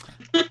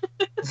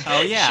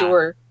 Oh yeah.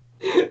 Sure.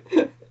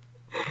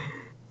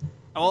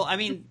 Well, I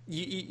mean,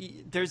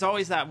 there's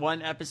always that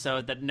one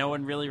episode that no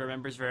one really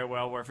remembers very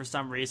well, where for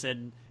some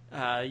reason,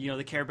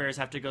 the Care Bears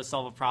have to go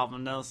solve a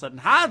problem, and all of a sudden,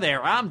 hi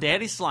there, I'm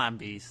Daddy Slime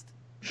Beast.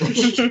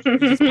 He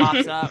just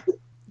pops up,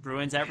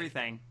 ruins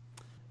everything.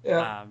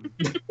 Yeah.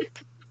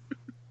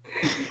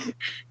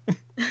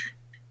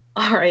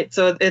 All right,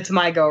 so it's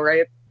my go,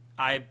 right?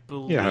 I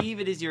believe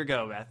it is your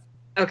go, Beth.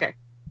 Okay.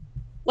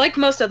 Like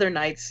most other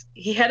nights,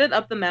 he headed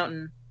up the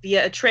mountain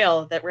via a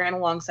trail that ran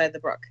alongside the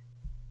brook.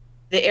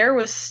 The air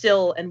was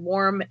still and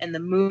warm, and the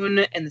moon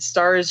and the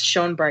stars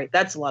shone bright.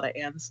 That's a lot of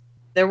ands.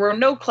 There were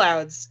no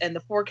clouds, and the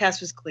forecast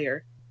was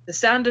clear. The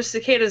sound of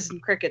cicadas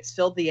and crickets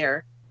filled the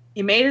air.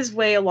 He made his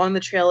way along the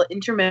trail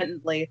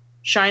intermittently,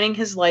 shining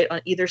his light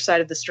on either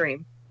side of the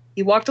stream.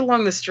 He walked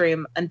along the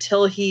stream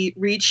until he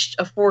reached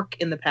a fork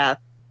in the path.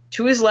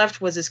 To his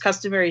left was his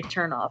customary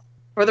turnoff.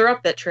 Further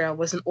up that trail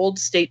was an old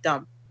state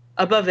dump.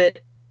 Above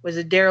it was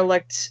a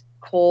derelict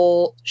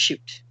coal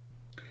chute.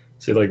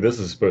 See, like, this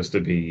is supposed to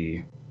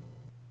be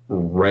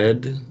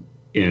read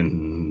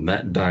in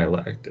that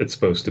dialect. It's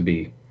supposed to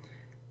be,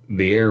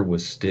 the air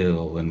was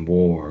still and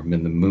warm,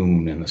 and the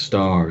moon and the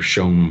stars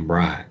shone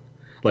bright.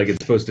 Like,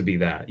 it's supposed to be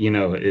that.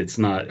 It's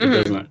not,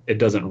 it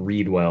doesn't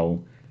read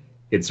well.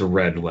 It's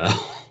read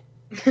well.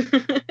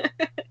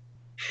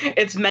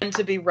 It's meant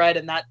to be read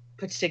in that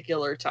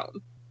particular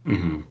tone.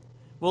 Mm-hmm.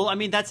 Well, I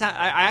mean, I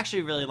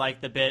actually really like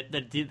the bit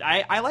that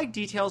I like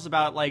details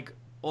about, like,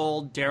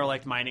 old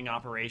derelict mining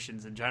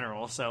operations in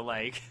general. So,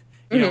 like,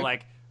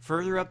 like,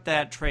 further up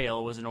that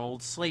trail was an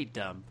old slate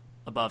dump.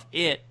 Above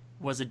it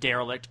was a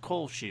derelict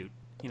coal chute.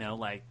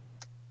 Like,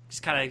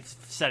 just kind of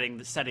setting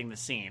the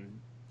scene.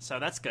 So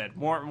that's good.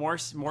 More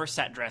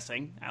set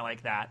dressing. I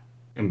like that.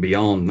 And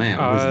beyond that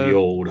was the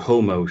old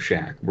homo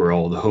shack where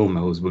all the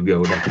homos would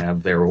go to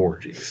have their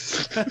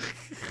orgies.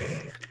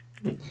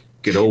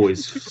 Could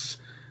always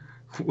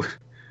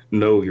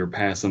know you're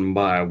passing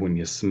by when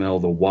you smell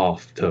the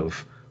waft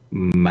of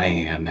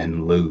man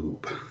and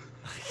lube.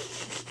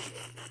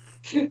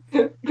 It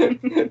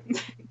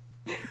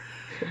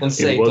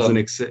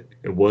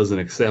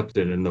wasn't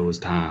accepted in those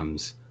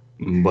times,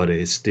 but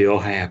it still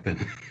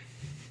happened.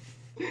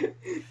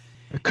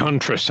 The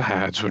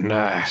countrysides were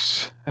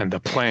nice, and the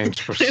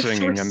plants were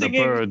singing, and the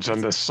birds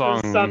and the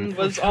sun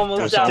was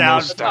almost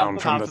down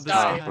from the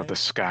top of the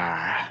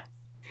sky.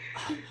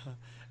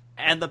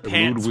 And the The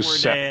pants mood was were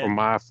set dead. for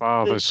my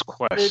father's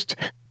quest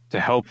to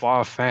help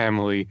our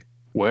family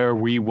where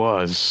we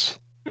was.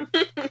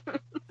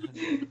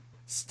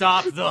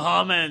 Stop the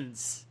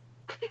hummins.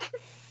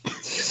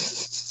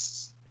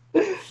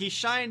 He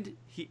shined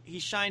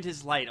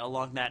his light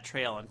along that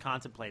trail and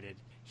contemplated.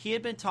 He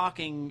had been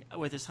talking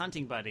with his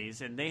hunting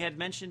buddies, and they had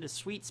mentioned a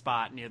sweet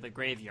spot near the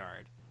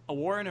graveyard. A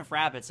warren of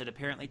rabbits had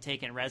apparently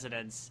taken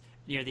residence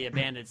near the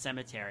abandoned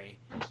cemetery,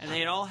 and they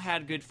had all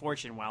had good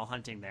fortune while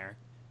hunting there.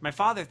 My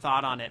father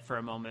thought on it for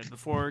a moment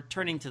before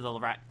turning to the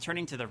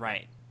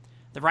right.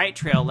 The right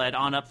trail led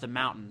on up the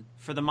mountain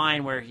for the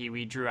mine where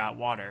we drew out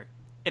water.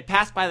 It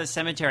passed by the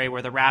cemetery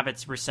where the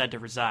rabbits were said to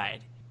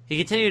reside. He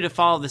continued to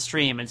follow the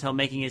stream until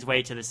making his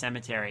way to the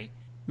cemetery.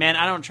 Man,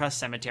 I don't trust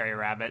cemetery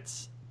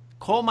rabbits.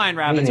 Coal mine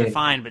rabbits are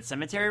fine, but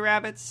cemetery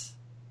rabbits?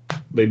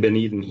 They've been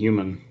eating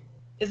human.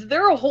 Is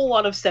there a whole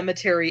lot of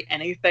cemetery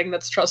anything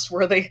that's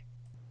trustworthy?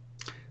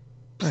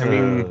 I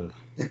mean,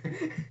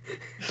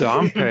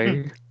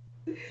 Dompe.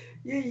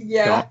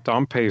 Yeah.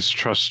 Dompe's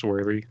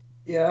trustworthy.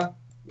 Yeah.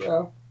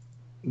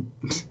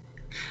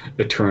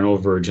 Eternal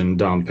Virgin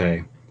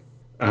Dompe.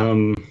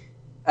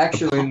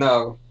 Actually,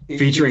 no.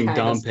 Featuring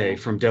Dompe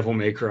from Devil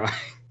May Cry.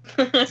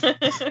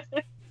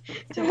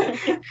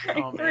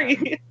 Oh,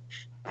 man.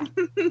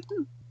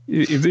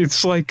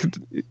 It's like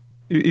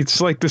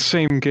the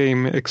same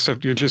game,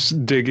 except you're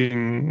just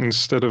digging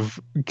instead of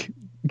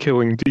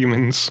killing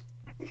demons.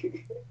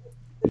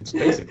 It's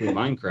basically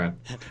Minecraft.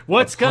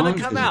 What's gonna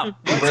come out?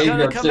 What's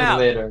gonna come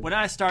Simulator. out? When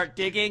I start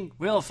digging,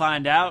 we'll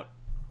find out.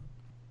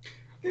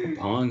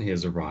 Upon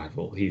his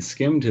arrival, he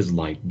skimmed his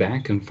light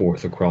back and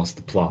forth across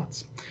the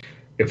plots.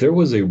 If there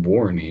was a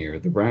warren here,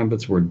 the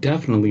rabbits were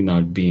definitely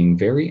not being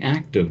very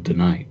active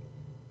tonight.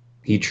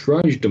 He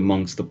trudged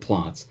amongst the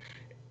plots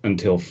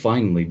until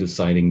finally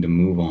deciding to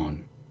move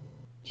on.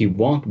 He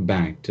walked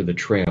back to the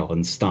trail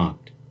and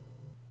stopped.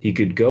 He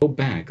could go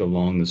back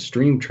along the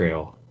stream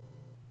trail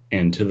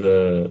and to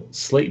the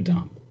slate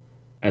dump.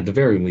 At the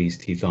very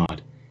least, he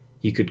thought,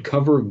 he could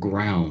cover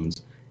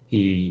grounds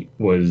he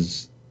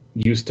was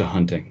used to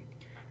hunting.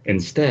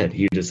 Instead,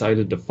 he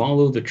decided to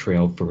follow the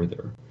trail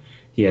further.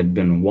 He had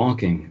been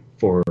walking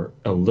for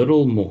a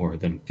little more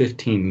than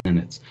 15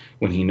 minutes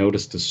when he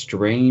noticed a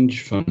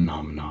strange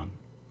phenomenon.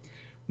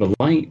 The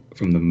light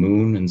from the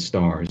moon and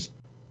stars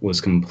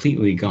was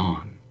completely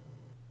gone.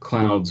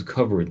 Clouds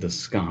covered the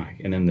sky,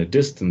 and in the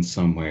distance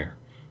somewhere,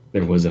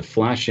 there was a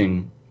flash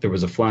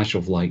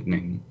of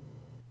lightning.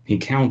 He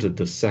counted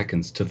the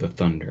seconds to the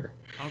thunder.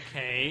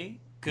 Okay.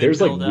 Good There's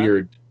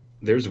build-up.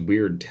 There's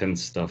weird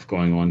tense stuff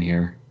going on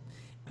here.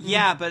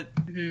 Yeah, but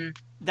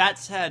that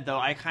said, though,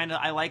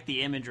 I like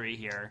the imagery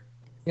here.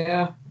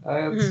 Yeah.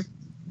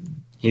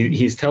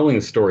 He's telling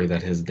a story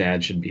that his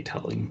dad should be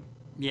telling.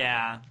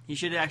 Yeah, he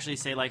should actually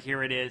say, like,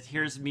 here it is.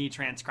 Here's me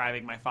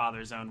transcribing my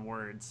father's own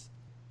words.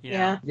 You know?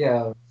 Yeah.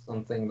 Yeah,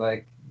 something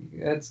like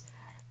it's.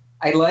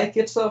 I like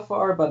it so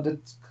far, but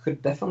it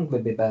could definitely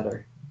be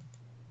better.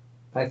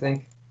 I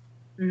think.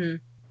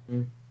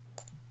 Mm-hmm.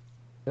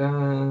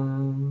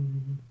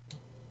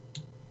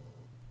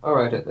 All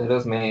right, it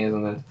is me,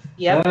 isn't it?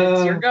 Yep,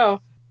 it's your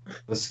go.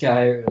 The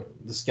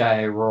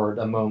sky roared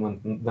a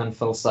moment and then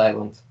fell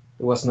silent.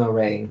 There was no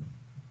rain.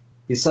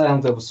 He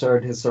silently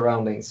observed his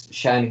surroundings,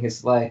 shining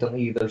his light on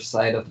either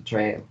side of the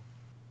trail.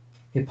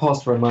 He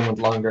paused for a moment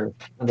longer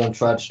and then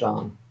trudged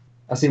on.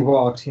 As he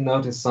walked, he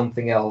noticed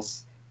something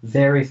else.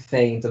 Very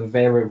faint and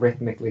very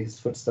rhythmically, his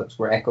footsteps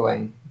were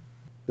echoing.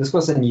 This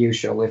was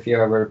unusual if you've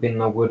ever been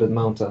in a wooded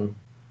mountain.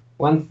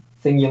 One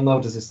thing you'll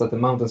notice is that the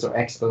mountains are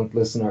excellent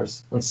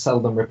listeners and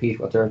seldom repeat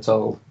what they're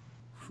told.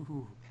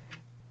 Ooh.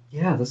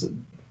 Yeah, this is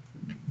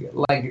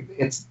like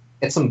it's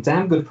some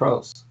damn good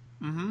prose.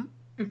 Mm-hmm.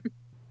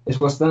 It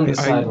was then the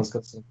silence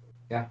got simple.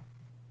 Yeah.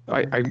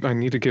 I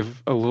need to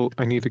give a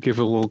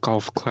little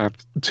golf clap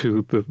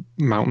to the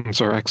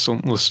mountains are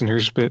excellent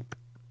listeners bit.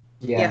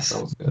 Yeah, Yes.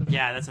 that was good.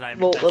 Yeah, that's what I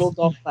mean. Little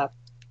golf clap.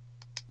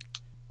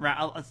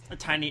 A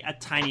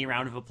tiny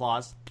round of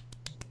applause.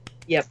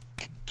 Yep.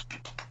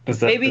 Is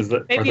that, Maybe are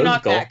those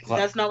not golf that, 'cause cla-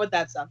 that's not what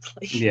that sounds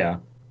like. Yeah.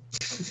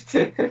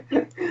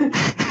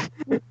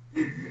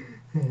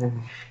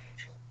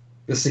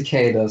 The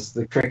cicadas,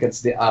 the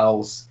crickets, the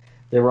owls,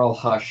 they were all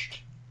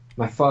hushed.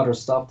 My father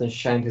stopped and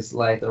shined his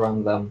light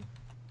around them.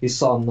 He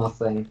saw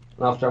nothing,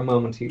 and after a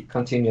moment he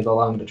continued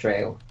along the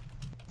trail.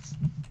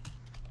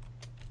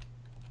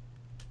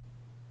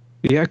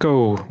 The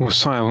echo was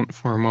silent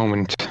for a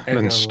moment,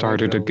 then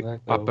started echo.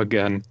 up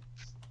again.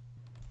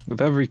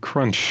 With every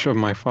crunch of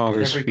my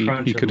father's feet,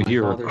 he could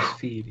hear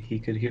he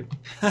could hear.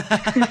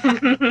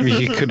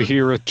 he could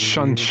hear a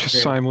chunch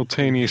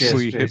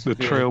simultaneously hit the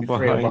trail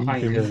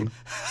behind him.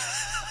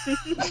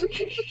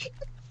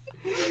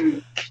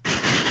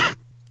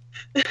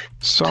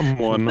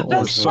 Someone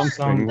or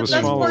something was The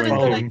best part is that I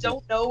following him.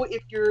 don't know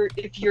if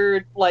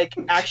you're like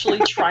actually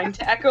trying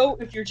to echo,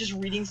 if you're just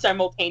reading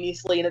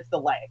simultaneously and it's the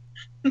lag.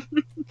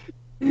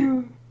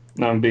 No,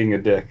 I'm being a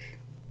dick.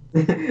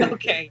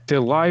 Okay.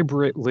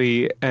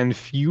 Deliberately and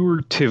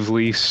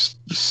furtively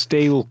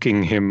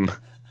stalking him.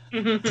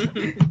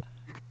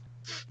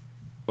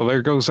 Well,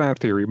 there goes that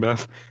theory,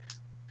 Beth.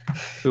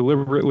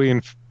 Deliberately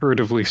and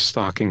furtively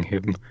stalking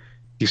him.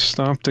 He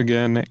stopped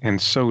again,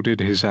 and so did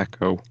his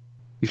echo.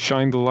 He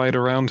shined the light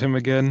around him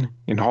again,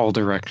 in all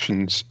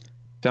directions.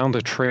 Down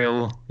the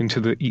trail, into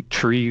the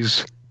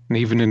trees, and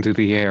even into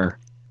the air.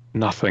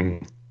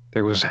 Nothing.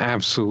 There was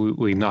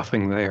absolutely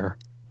nothing there.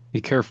 He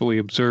carefully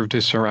observed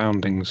his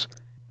surroundings.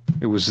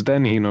 It was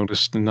then he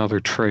noticed another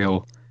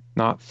trail,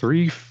 not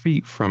 3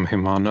 feet from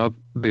him on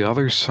the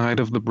other side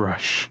of the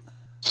brush.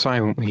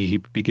 Silently, he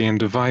began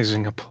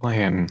devising a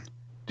plan,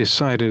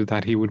 decided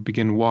that he would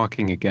begin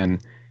walking again,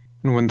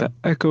 and when the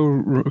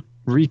echo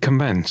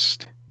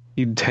recommenced,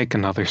 he'd take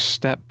another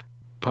step,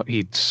 but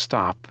he'd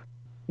stop.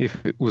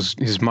 If it was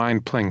his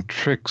mind playing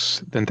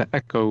tricks, then the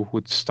echo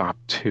would stop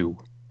too.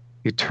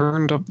 He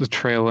turned up the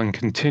trail and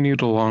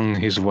continued along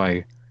his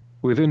way.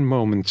 Within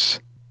moments,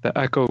 the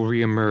echo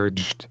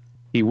re-emerged.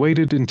 He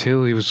waited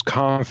until he was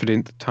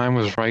confident the time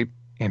was right,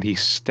 and he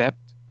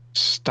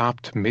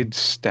stopped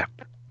mid-step.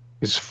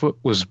 His foot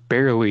was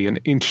barely an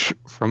inch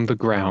from the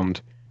ground.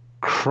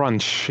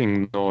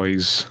 Crunching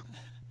noise.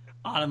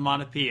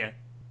 Onomatopoeia.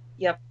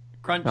 Yep.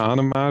 Crunch.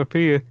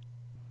 Onomatopoeia.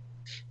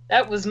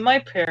 That was my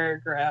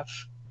paragraph.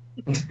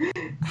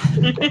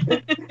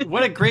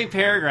 What a great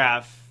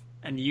paragraph,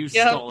 and you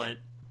Yep. stole it.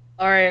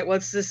 All right,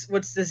 what's this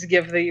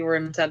gift that you were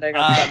intending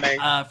on sending?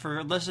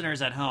 For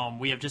listeners at home,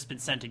 we have just been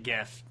sent a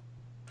gift.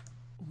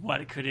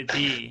 What could it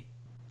be?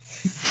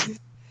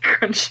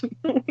 Crunching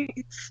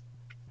noise.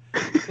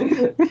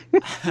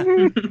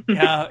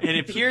 It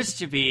appears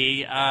to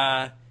be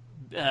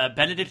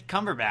Benedict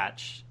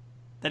Cumberbatch.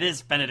 That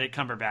is Benedict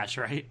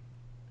Cumberbatch, right?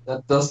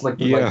 That does look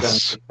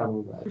Yes. like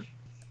Cumberbatch.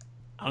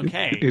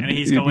 Okay, It, and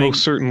he's it going,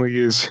 most certainly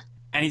is.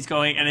 and he's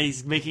going, and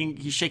he's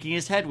shaking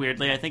his head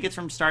weirdly. I think it's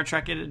from Star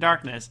Trek Into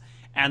Darkness,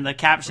 and the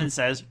caption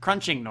says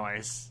 "crunching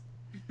noise."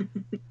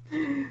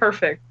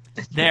 Perfect.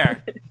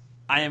 There,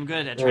 I am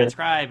good at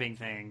transcribing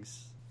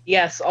things.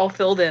 Yes, all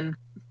filled in.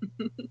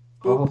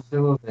 All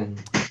filled in.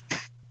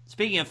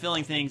 Speaking of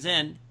filling things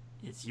in,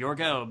 it's your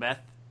go, Beth.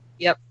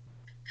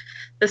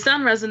 The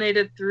sound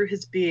resonated through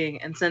his being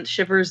and sent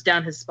shivers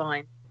down his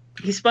spine.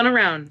 He spun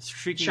around.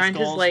 Shrieking Shined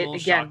his skulls light will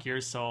again. shock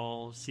your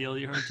soul, seal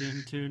your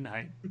doom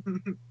tonight.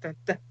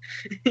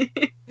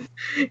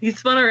 He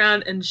spun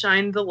around and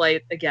shined the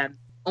light again,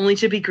 only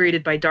to be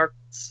greeted by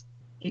darkness.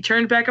 He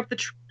turned back up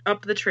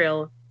the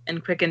trail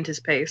and quickened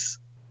his pace.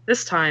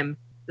 This time,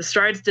 the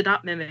strides did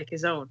not mimic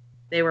his own.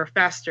 They were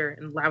faster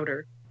and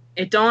louder.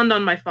 It dawned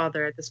on my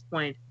father at this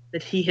point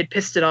that he had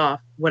pissed it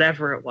off,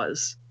 whatever it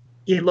was.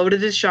 He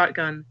loaded his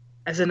shotgun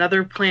as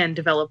another plan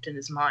developed in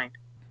his mind.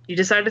 He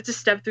decided to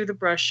step through the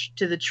brush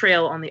to the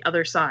trail on the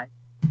other side.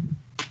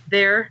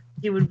 There,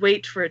 He would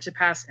wait for it to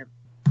pass him,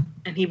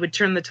 and he would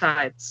turn the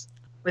tides.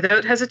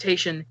 Without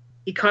hesitation,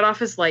 he cut off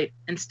his light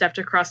and stepped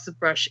across the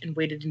brush and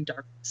waited in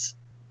darkness.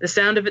 The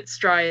sound of its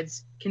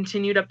strides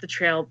continued up the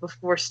trail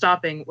before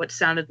stopping what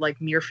sounded like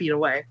mere feet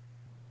away.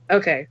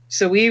 Okay,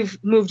 so we've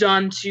moved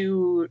on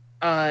to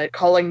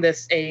calling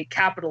this a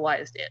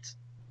capitalized it.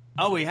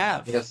 Oh, we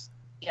have. Yes.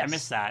 I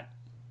missed that.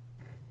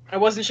 I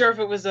wasn't sure if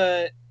it was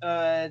a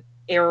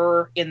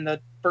error in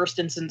the first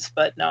instance,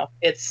 but no,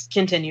 it's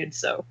continued,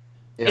 so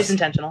it's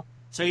intentional.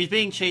 So he's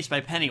being chased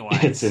by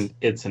Pennywise.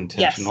 It's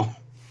intentional.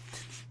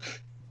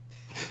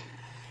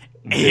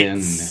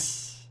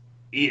 Yes.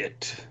 Then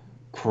it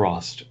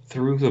crossed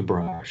through the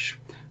brush,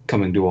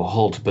 coming to a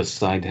halt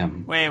beside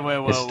him. Wait,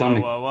 His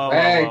stomach-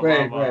 Wait.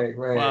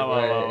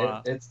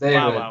 It's David.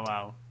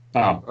 Wow.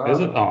 Oh, is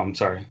it? Oh, I'm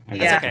sorry. I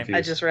got Yeah, confused.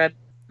 I just read.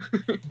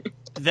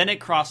 Then it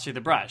crossed through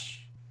the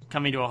brush,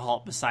 coming to a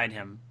halt beside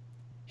him.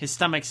 His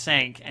stomach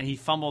sank, and he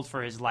fumbled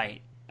for his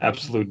light.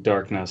 Absolute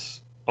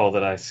darkness. All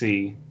that I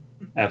see.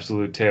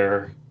 Absolute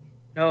terror.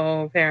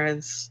 No,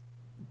 parents.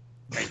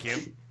 Thank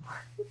you.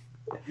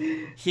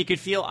 He could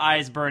feel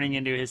eyes burning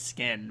into his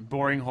skin,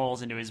 boring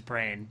holes into his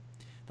brain.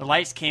 The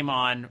light came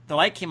on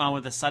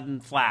with a sudden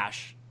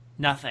flash.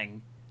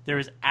 Nothing. There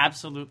was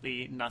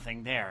absolutely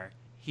nothing there.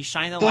 He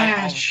shined the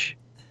Flash!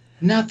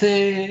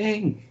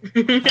 Nothing!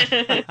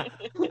 light.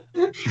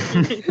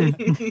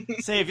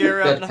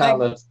 Savior The of nothing.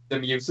 Talent, the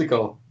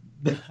musical.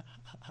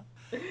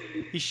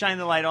 He shined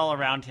the light all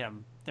around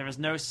him. There was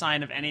no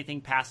sign of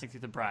anything passing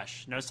through the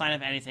brush, no sign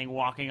of anything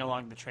walking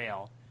along the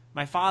trail.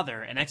 My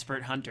father, an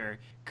expert hunter,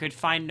 could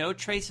find no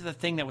trace of the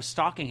thing that was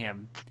stalking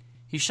him.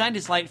 He shined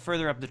his light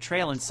further up the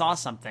trail and saw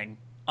something.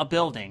 A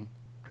building.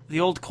 The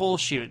old coal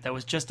chute that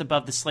was just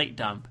above the slate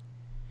dump.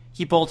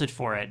 He bolted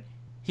for it.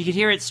 He could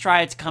hear its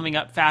strides coming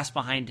up fast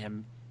behind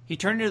him. He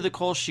turned into the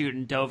coal chute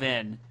and dove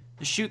in.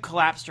 The chute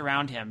collapsed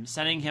around him,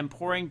 sending him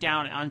pouring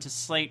down onto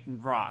slate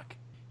and rock.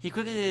 He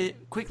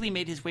quickly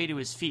made his way to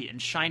his feet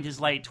and shined his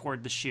light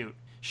toward the chute,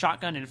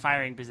 shotgun in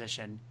firing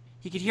position.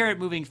 He could hear it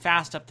moving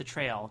fast up the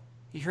trail.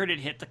 He heard it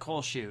hit the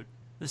coal chute.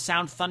 The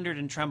sound thundered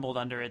and trembled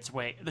under its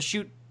weight. The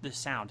chute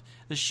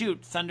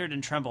thundered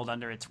and trembled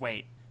under its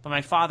weight, but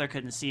my father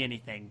couldn't see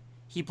anything.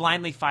 He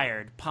blindly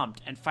fired,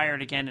 pumped, and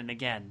fired again and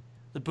again.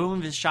 The boom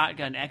of his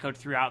shotgun echoed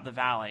throughout the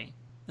valley.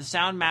 The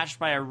sound matched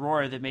by a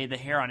roar that made the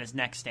hair on his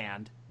neck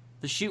stand.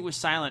 The chute was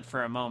silent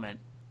for a moment.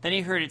 Then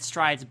he heard its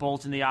strides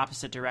bolt in the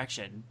opposite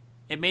direction.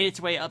 It made its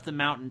way up the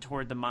mountain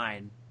toward the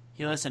mine.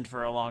 He listened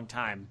for a long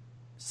time.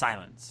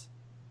 Silence.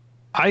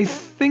 I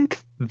think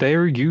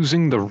they're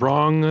using the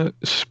wrong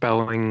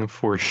spelling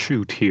for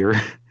shoot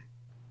here.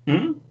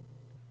 Hmm?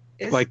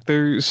 Like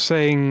they're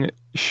saying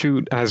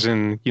shoot as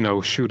in,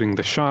 shooting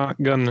the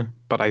shotgun,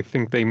 but I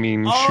think they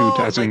mean shoot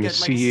as in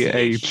CHUTE.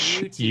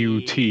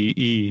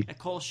 A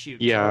coal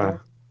chute. Yeah.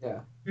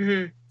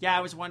 Mm-hmm. Yeah,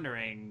 I was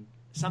wondering.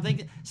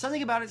 Something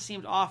about it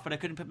seemed off, but I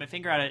couldn't put my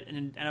finger on it.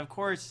 And of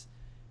course,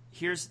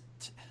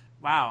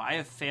 wow, I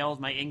have failed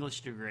my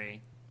English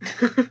degree.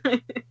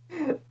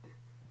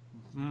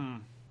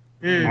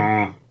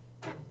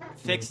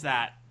 Fix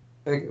that.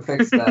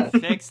 Fix that.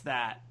 Fix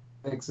that.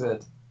 Fix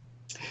it.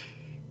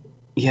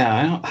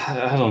 Yeah,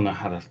 I don't know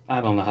how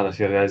to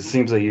feel, guys. It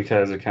seems like you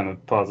guys are kind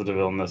of positive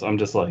on this. I'm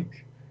just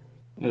like,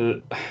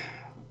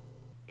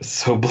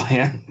 so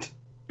bland.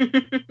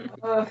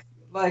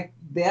 Like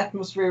the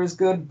atmosphere is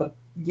good, but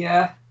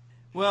yeah.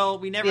 Well,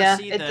 we never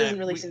see it doesn't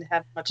really seem to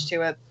have much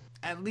to it.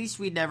 At least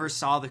we never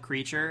saw the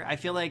creature. I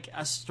feel like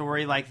a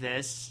story like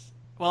this.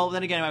 Well,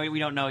 then again, we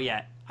don't know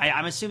yet.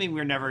 I'm assuming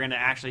we're never going to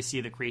actually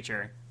see the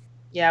creature.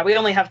 Yeah, we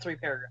only have 3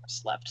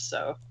 paragraphs left,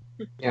 so.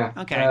 Yeah.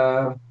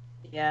 Okay.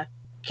 Yeah.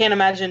 Can't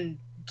imagine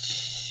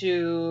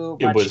too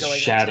much It was going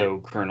Shadow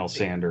Colonel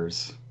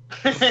Sanders.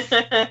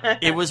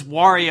 It was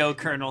Wario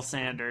Colonel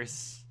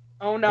Sanders.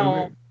 Oh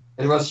no.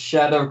 It was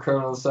Shadow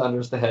Colonel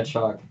Sanders the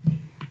Hedgehog.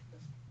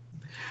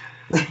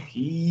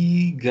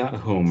 He got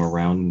home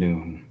around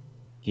noon.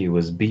 He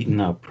was beaten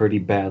up pretty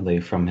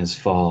badly from his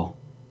fall.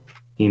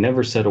 He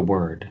never said a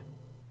word.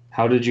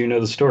 How did you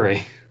know the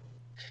story?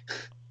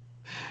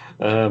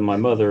 My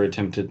mother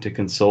attempted to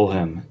console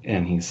him,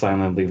 and he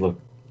silently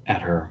looked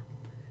at her.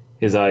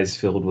 His eyes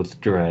filled with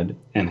dread,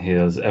 and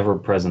his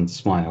ever-present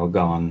smile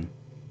gone.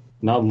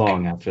 Not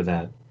long after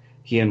that,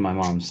 he and my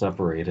mom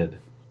separated.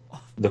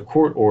 The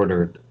court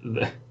ordered...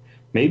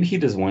 Maybe he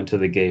just went to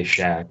the gay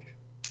shack,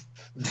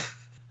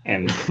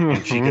 and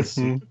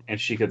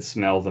she could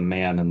smell the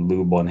man and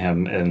lube on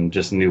him and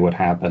just knew what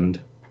happened.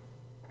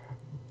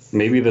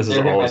 Maybe this is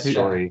all a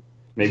story.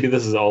 Maybe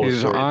this is all a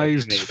story.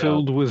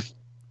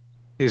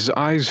 His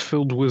eyes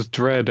filled with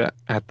dread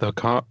at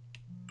the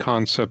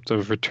concept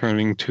of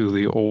returning to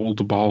the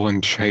old ball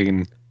and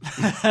chain,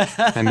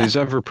 and his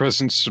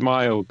ever-present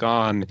smile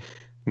gone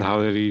now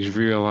that he's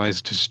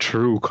realized his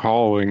true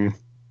calling.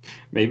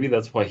 Maybe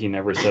that's why he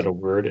never said a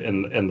word,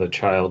 and the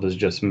child is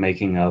just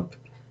making up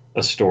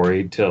a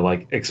story to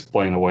like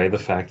explain away the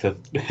fact that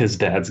his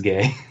dad's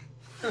gay.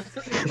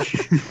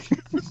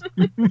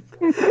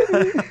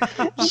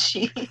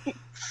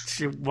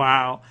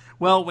 Wow.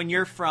 Well, when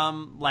you're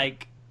from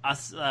like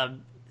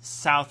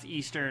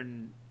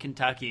southeastern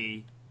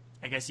Kentucky,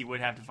 I guess you would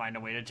have to find a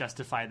way to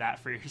justify that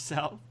for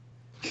yourself.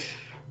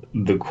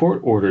 The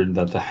court ordered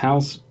that the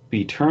house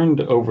be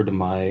turned over to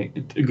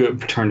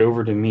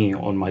me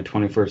on my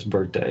 21st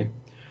birthday.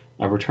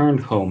 I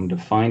returned home to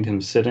find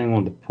him sitting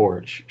on the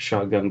porch,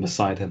 shotgun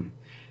beside him.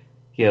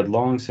 He had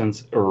long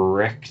since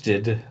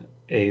erected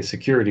a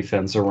security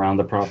fence around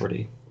the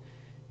property.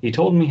 He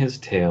told me his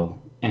tale,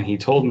 and he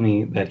told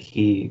me that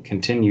he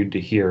continued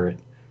to hear it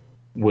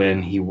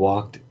when he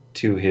walked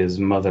to his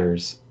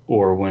mother's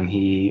or when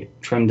he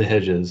trimmed the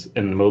hedges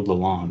and mowed the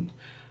lawn.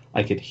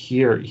 He could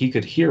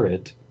hear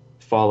it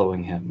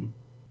following him.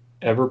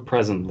 Ever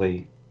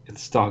presently, it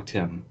stalked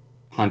him,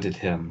 hunted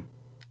him.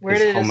 Where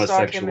His did it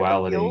stalk him? In the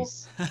homosexuality.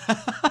 heels?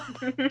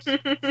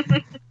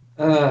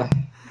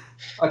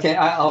 Okay,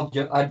 I'll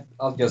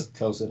just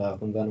close it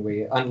out, and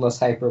then unless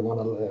Hyper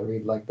want to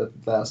read like the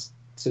last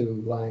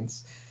 2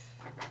 lines.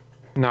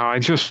 No, I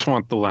just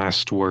want the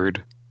last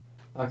word.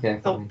 Okay,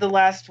 fine. The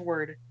last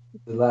word.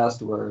 The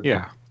last word.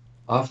 Yeah.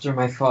 After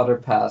my father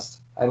passed,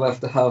 I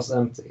left the house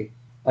empty.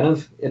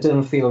 It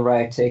didn't feel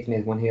right taking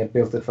it when he had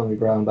built it from the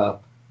ground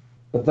up.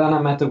 But then I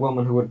met a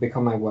woman who would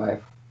become my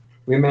wife.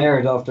 We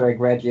married after I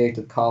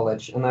graduated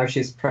college, and now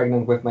she's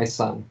pregnant with my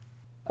son.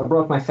 I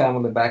brought my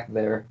family back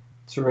there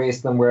to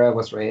raise them where I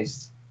was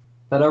raised.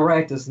 But I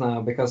write this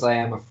now because I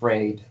am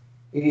afraid.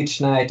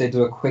 Each night I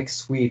do a quick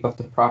sweep of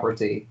the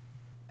property.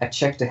 I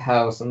check the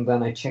house and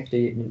then I check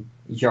the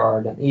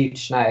yard, and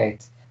each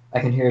night I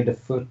can hear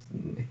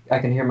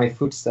my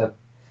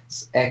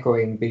footsteps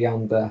echoing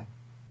beyond the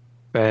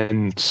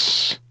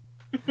Fence.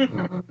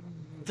 Dun,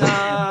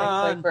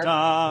 dun,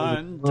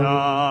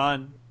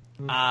 dun.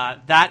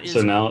 That is.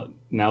 So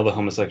now the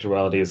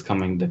homosexuality is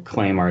coming to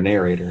claim our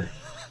narrator.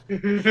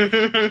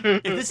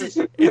 If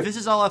this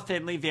is all a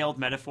thinly veiled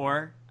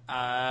metaphor,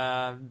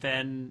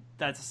 then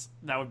that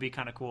would be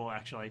kind of cool,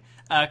 actually.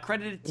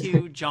 Credited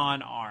to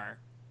John R.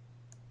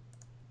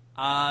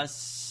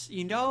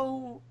 You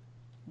know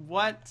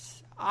what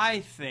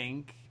I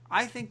think?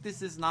 I think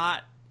this is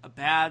not a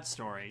bad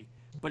story,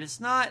 but it's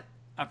not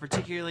a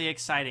particularly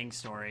exciting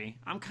story.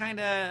 I'm kind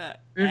of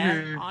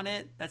on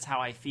it. That's how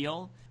I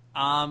feel.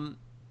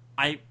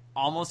 I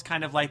almost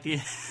kind of like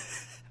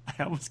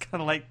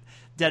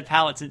Dead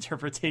Pallet's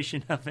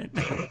interpretation of it.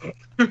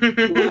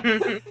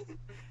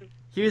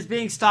 He was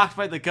being stalked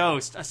by the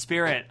ghost, a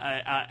spirit,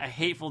 a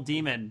hateful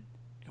demon.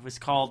 It was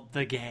called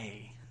the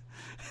Gay.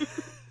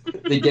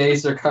 The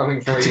gays are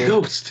coming for It's a you.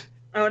 ghost.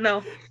 Oh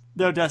no.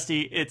 No,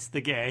 Dusty, it's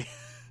the Gay.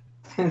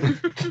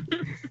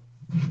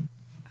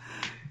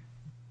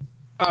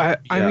 I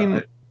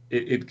mean,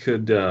 it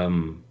could.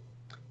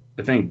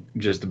 I think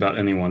just about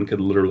anyone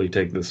could literally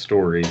take this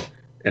story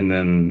and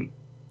then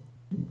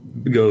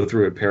go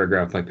through it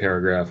paragraph by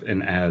paragraph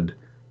and add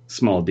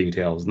small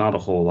details, not a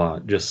whole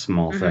lot, just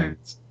small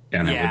things,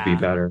 and it would be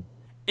better.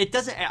 It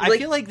doesn't. I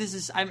feel like this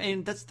is. I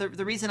mean, that's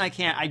the reason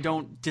I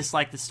don't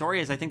dislike the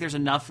story is I think there's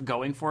enough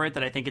going for it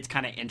that I think it's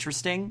kind of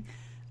interesting,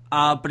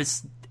 but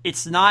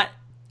it's not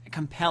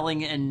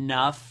compelling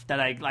enough that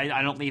I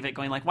don't leave it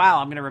going like,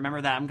 wow, I'm gonna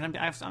remember that. I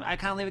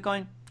kind of leave it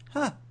going,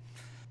 huh.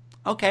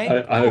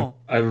 Okay, cool.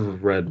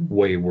 I've read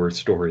way worse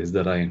stories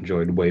that I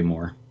enjoyed way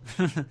more.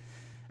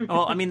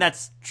 Well, I mean,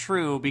 that's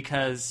true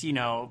because,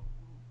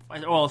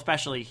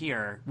 especially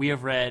here, we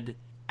have read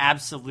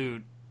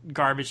absolute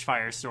garbage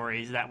fire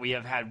stories that we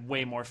have had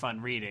way more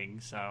fun reading,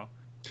 so.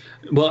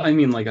 Well, I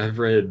mean, like, I've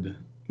read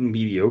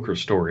mediocre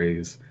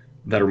stories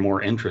that are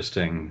more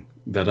interesting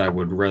that I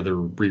would rather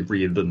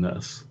reread than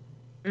this.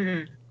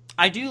 Mm-hmm.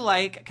 I do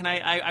like,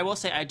 I will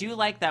say, I do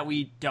like that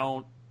we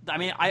don't, I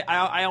mean,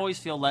 I always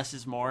feel less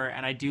is more,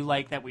 and I do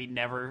like that we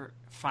never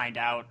find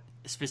out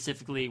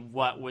specifically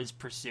what was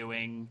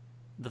pursuing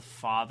the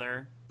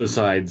father.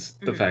 Besides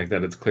the fact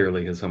that it's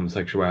clearly his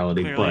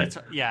homosexuality,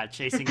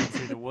 chasing him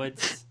through the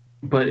woods.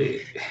 But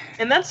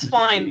and that's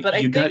fine. But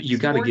I think you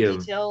got to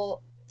give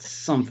detail,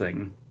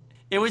 something.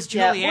 It was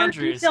Julie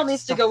Andrews. More detail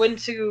needs to go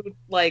into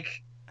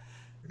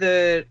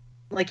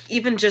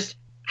even just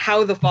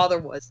how the father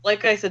was.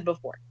 Like I said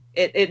before,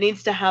 it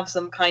needs to have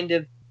some kind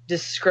of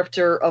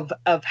descriptor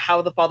of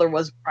how the father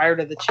was prior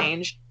to the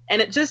change.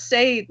 And it just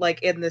say,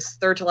 like, in this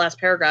third to last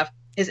paragraph,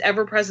 his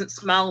ever-present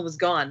smile was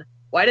gone.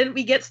 Why didn't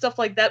we get stuff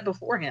like that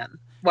beforehand?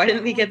 Why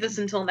didn't we get this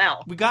until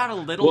now? We got a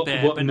little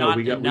bit, but not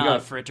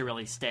enough for it to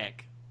really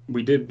stick.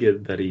 We did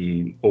get that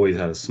he always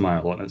had a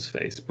smile on his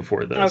face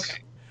before this.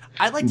 Okay.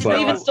 I'd like to know.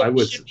 Even still,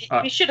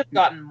 we should have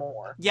gotten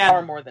more. Yeah.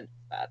 Far more than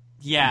that.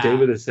 Yeah.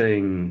 David is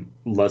saying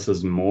less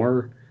is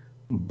more,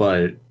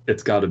 but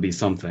it's got to be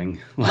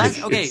something.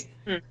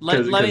 Let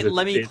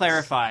me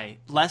clarify.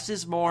 Less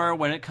is more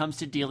when it comes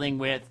to dealing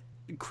with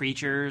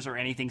creatures or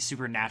anything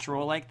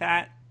supernatural like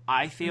that,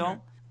 I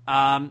feel.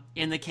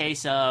 In the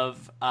case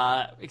of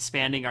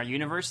expanding our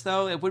universe,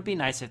 though, it would be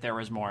nice if there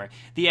was more.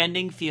 The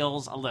ending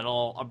feels a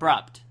little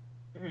abrupt.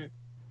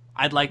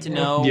 I'd like to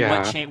know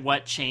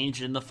what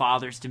changed in the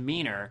father's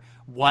demeanor.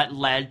 What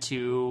led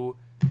to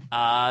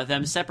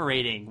them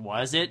separating?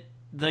 Was it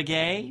the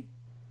Gay?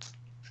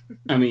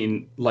 I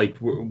mean, like,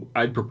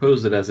 I'd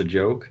propose it as a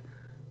joke,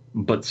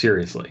 but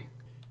seriously,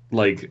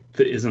 like,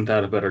 isn't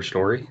that a better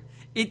story?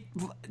 It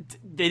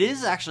it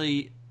is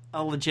actually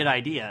a legit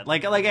idea.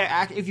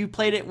 If you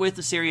played it with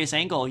a serious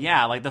angle,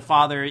 yeah, like the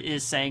father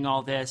is saying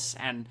all this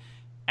and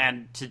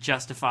to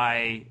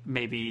justify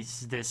maybe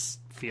this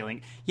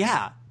feeling.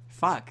 Yeah,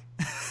 fuck.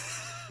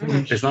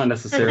 It's not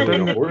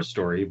necessarily a horror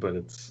story, but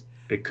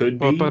it could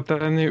be. But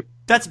then it,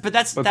 That's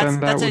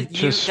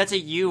just a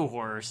you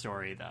horror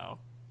story though.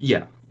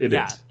 Yeah, it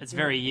Yeah, is. it's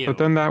very you. but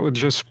then that would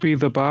just be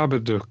the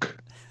Babadook.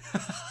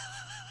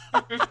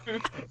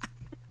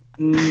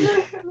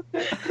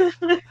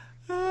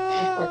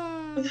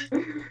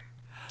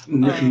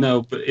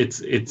 No, but it's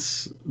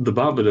the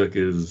Babadook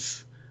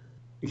is.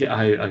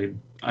 Yeah,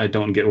 I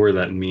don't get where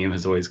that meme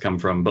has always come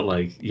from, but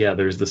like, yeah,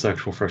 there's the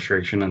sexual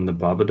frustration in the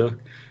Babadook,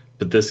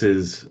 but this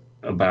is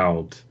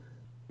about,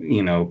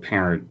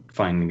 parent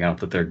finding out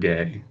that they're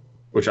gay,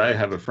 which I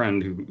have a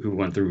friend who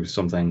went through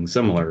something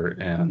similar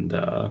and,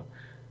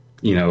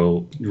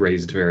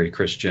 raised very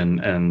Christian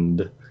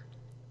and,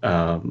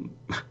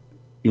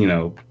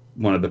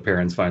 one of the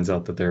parents finds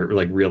out that they're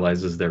like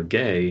realizes they're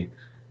gay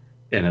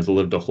and has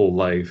lived a whole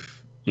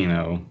life,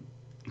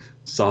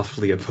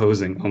 softly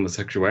opposing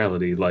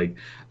homosexuality. Like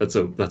that's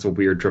a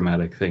weird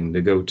dramatic thing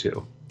to go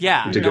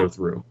go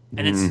through.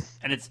 And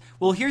it's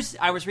well,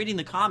 I was reading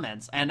the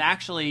comments, and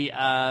actually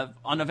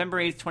on November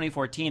 8th,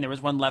 2014, there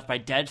was one left by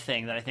Dead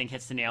Thing that I think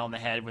hits the nail on the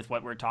head with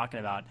what we're talking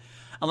about.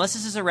 Unless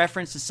this is a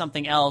reference to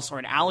something else or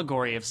an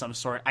allegory of some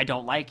sort, I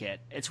don't like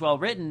it. It's well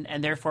written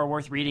and therefore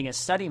worth reading as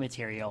study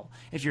material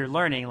if you're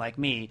learning like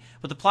me,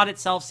 but the plot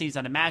itself seems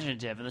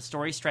unimaginative and the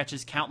story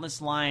stretches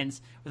countless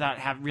lines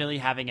without really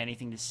having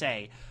anything to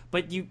say.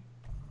 But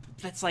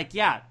that's like,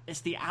 yeah,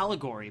 it's the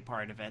allegory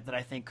part of it that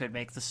I think could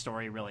make the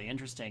story really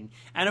interesting.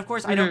 And of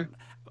course, I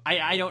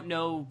don't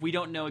know, we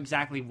don't know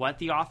exactly what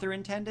the author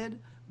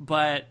intended,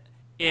 but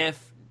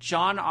if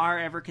John R.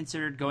 ever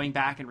considered going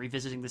back and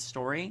revisiting the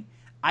story,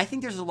 I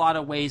think there's a lot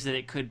of ways that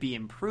it could be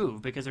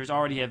improved because there's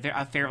already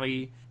a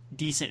fairly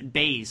decent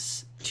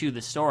base to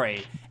the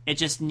story. It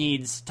just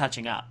needs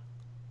touching up.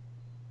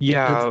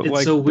 Yeah, it's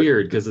like so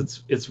weird because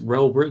it's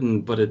well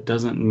written, but it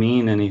doesn't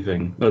mean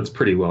anything. Well, it's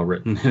pretty well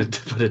written,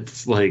 but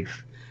it's like,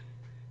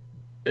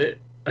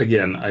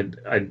 again,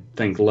 I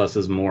think less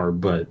is more,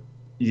 but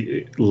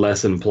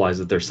less implies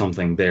that there's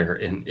something there,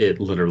 and it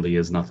literally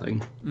is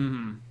nothing.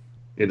 Mm-hmm.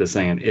 It is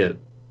saying it,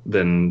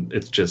 then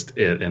it's just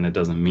it, and it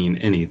doesn't mean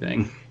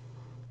anything.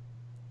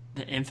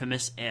 The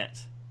infamous it.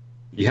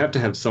 You have to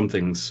have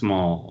something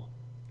small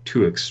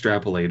to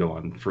extrapolate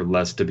on for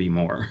less to be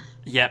more.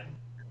 Yep.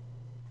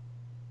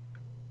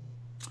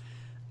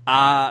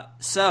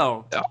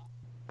 So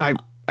I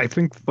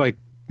think like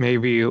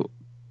maybe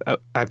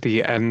at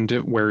the end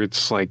where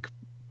it's like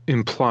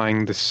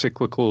implying the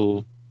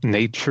cyclical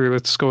nature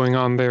that's going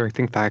on there, I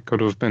think that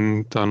could have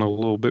been done a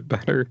little bit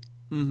better.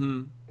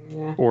 Mm-hmm.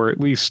 Yeah. Or at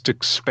least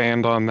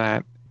expand on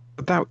that.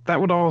 But that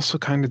would also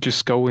kind of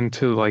just go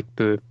into like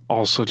the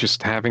also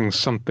just having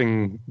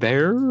something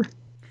there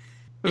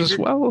as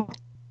well.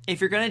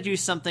 If you're going to do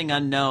something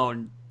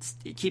unknown,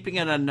 keeping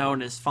it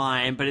unknown is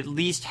fine, but at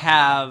least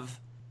have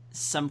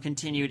some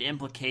continued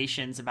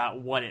implications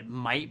about what it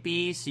might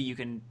be so you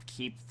can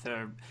keep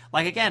the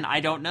like again, I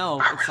don't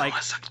know. It's like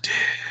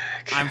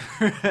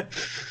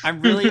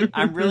I'm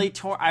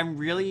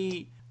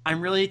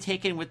really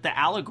taken with the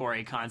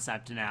allegory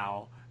concept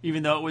now.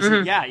 Even though it was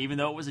even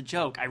though it was a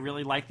joke, I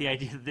really like the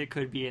idea that it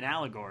could be an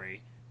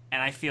allegory.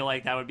 And I feel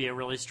like that would be a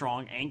really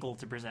strong angle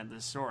to present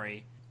this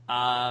story.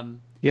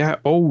 Yeah,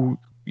 oh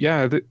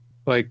yeah,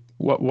 like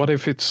what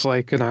if it's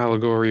like an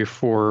allegory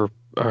for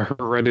a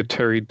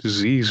hereditary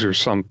disease or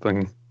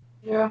something?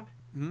 Yeah.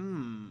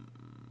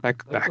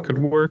 That could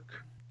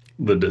work.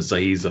 The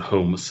disease of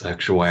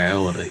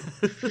homosexuality.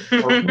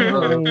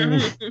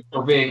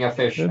 or being a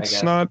fish, I guess.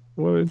 It's not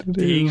what it is.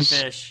 Being a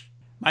fish.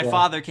 My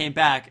father came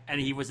back and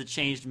he was a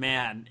changed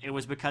man. It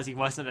was because he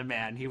wasn't a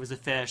man. He was a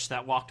fish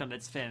that walked on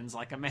its fins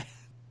like a man.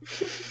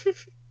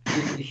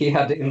 He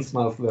had the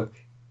Innsmouth look.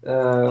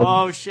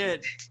 Oh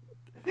shit.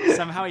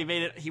 Somehow he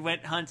made it. He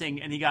went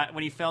hunting and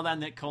when he fell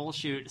down that coal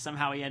chute,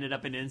 somehow he ended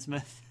up in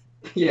Innsmouth.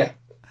 Yeah.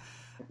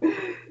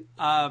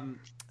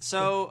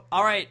 So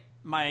all right,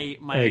 my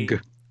Egg.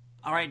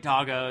 All right,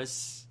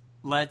 doggos.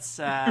 Let's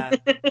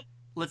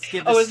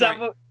give this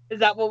Is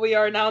that what we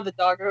are now, the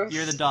doggos?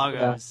 You're the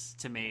doggos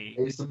to me.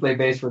 I used to play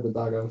bass for the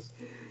Doggos.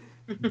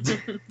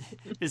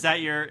 Is that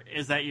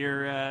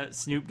your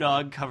Snoop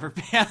Dogg cover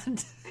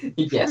band?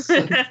 Yes.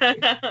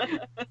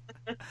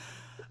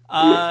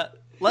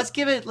 Let's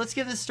give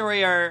this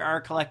story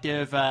our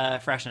collective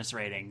freshness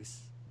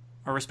ratings,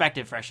 or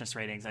respective freshness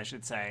ratings, I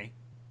should say.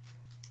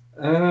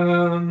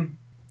 I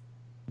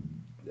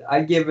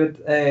give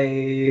it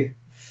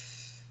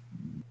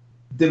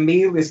the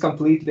meal is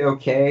completely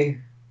okay.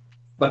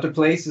 But the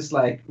place is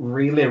like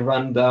really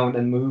run down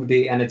and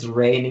moody, and it's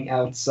raining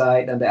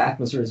outside, and the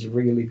atmosphere is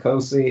really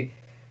cozy.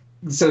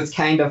 So it's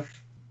kind of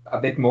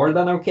a bit more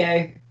than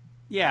okay.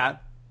 Yeah.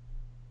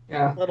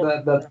 Yeah,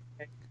 that's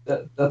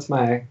That's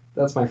my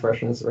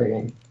freshness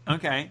rating.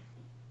 Okay.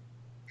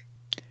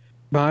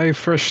 My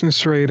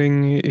freshness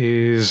rating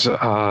is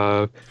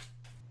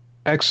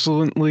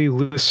excellently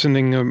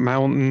listening to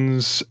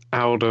mountains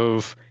out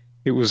of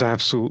it was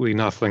absolutely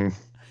nothing.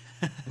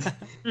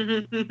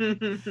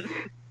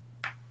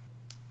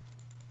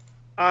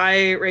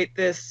 I rate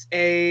this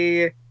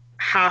a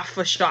half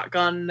a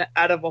shotgun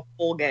out of a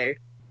full gay.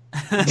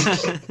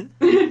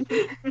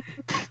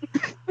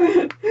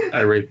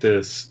 I rate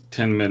this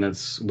 10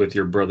 minutes with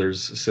your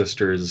brother's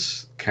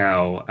sister's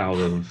cow out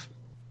of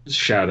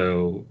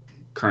Shadow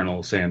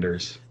Colonel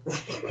Sanders.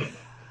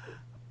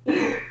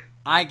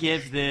 I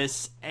give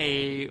this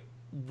a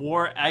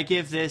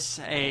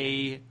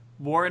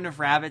warren of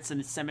rabbits in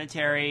a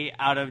cemetery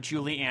out of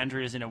Julie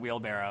Andrews in a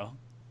wheelbarrow.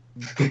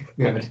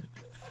 Good.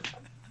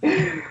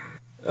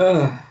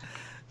 All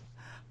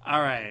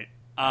right.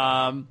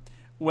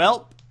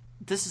 Well,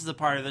 this is the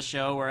part of the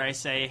show where I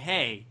say,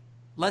 hey,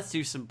 let's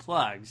do some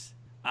plugs.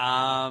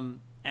 And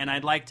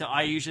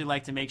I usually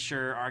like to make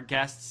sure our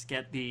guests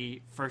get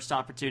the first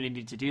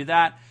opportunity to do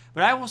that.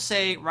 But I will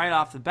say right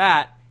off the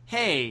bat,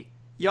 hey,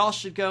 y'all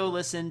should go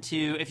listen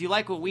to, if you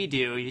like what we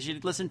do, you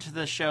should listen to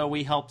the show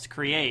we helped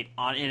create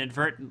on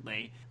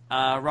Inadvertently,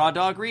 Raw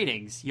Dog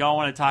Readings. Y'all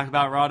want to talk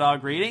about Raw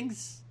Dog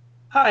Readings?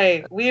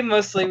 Hi, we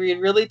mostly read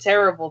really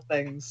terrible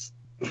things.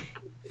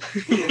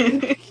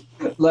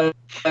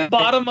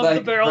 Bottom of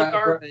the barrel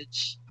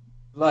garbage.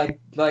 Like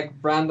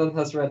Brandon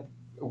has read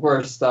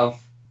worse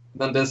stuff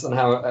than this and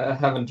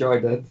have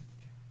enjoyed it.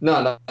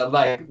 No,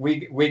 like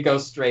we go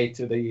straight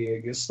to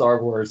the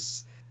Star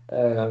Wars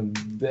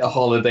the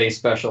holiday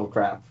special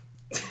crap.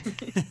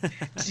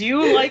 Do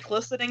you like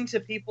listening to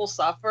people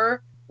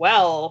suffer?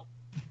 Well,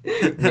 we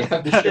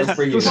have the show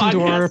for you. Listen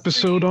to our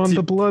episode on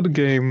the Blood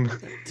Game.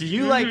 Do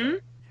you like...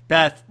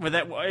 Beth, with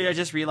that, I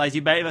just realized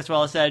you might as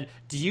well have said,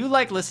 do you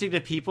like listening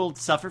to people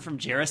suffer from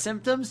Jera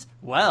symptoms?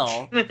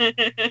 Well...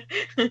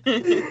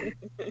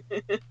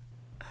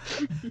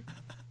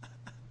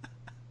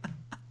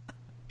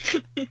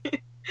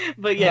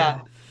 But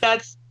yeah,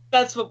 that's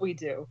what we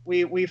do.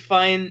 We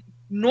find,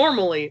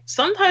 normally,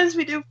 sometimes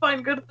we do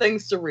find good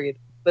things to read,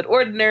 but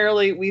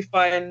ordinarily we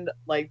find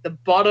like the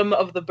bottom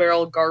of the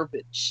barrel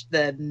garbage,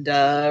 then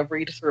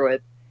read through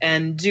it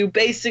and do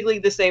basically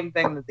the same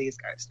thing that these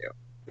guys do.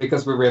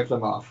 Because we ripped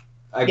them off.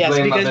 Yes,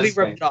 because we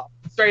ripped it off.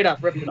 Straight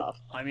up ripped it off.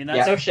 I mean,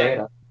 that's no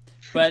shame.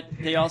 But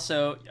they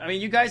also, I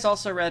mean, you guys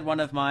also read one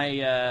of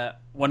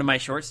my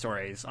short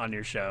stories on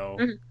your show,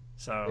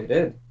 so We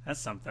did. that's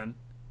something.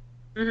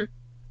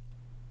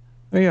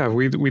 Oh, yeah,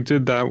 we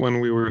did that when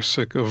we were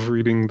sick of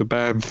reading the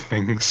bad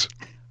things.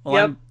 Well,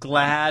 Yep. I'm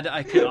glad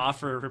I could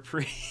offer a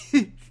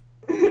reprieve.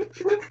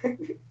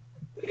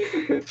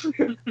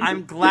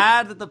 I'm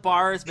glad that the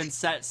bar has been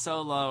set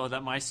so low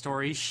that my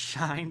story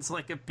shines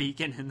like a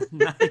beacon in the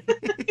night.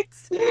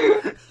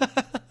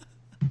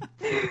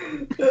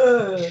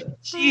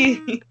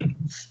 Jeez.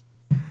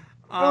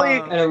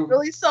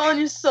 Really selling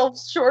yourself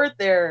short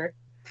there.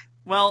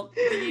 Well,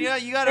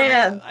 you gotta.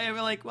 Man. I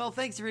was like, well,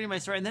 thanks for reading my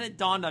story, and then it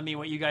dawned on me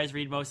what you guys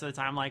read most of the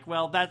time. I'm like,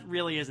 well, that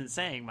really isn't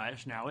saying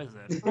much now, is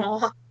it?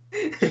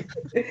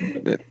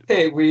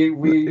 Hey,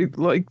 we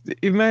Like,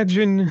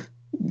 imagine,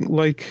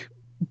 like,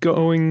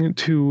 going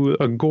to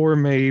a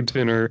gourmet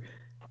dinner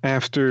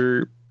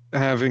after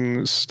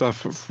having stuff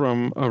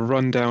from a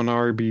rundown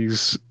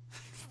Arby's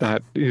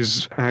that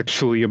is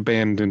actually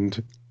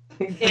abandoned.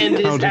 And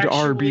How is did actually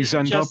Arby's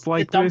end just up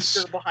like the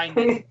this? dumpster behind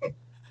it.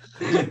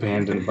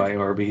 Abandoned by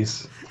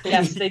Arby's.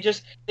 Yes,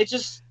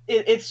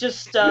 it's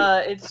just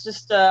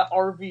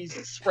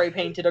Arby's spray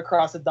painted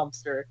across a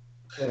dumpster.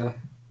 yeah.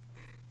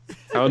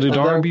 How did And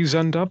there- Arby's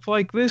end up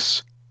like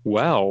this?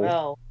 Well,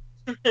 Well.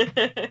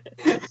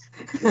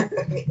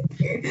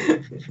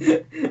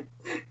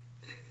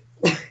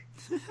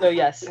 So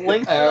yes,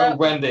 link to that will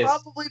Wendy's.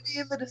 probably be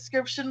in the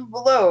description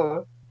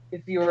below.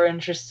 If you are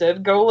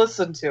interested, go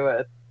listen to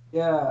it.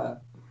 Yeah.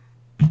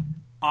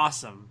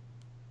 Awesome.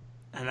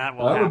 And that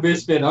will That would happen. be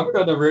spin. I'm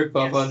gonna rip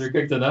off Yes.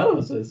 Undercooked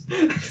Analysis.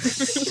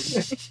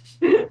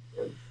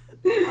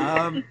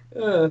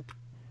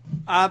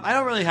 I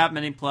don't really have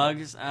many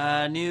plugs.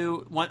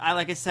 New one.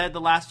 Like I said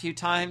the last few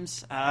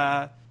times.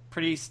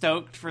 Pretty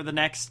stoked for the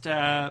next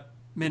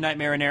Midnight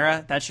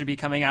Marinera. That should be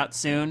coming out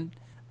soon.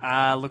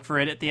 Look for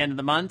it at the end of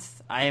the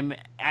month. I am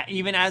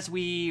even as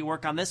we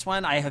work on this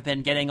one, I have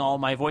been getting all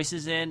my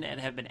voices in and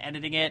have been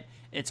editing it.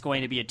 It's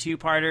going to be a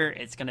two-parter.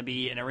 It's going to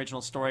be an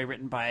original story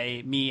written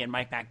by me and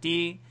Mike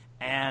MacD,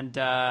 and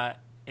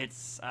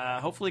it's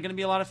hopefully going to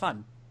be a lot of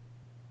fun.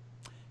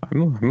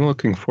 I'm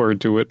looking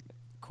forward to it.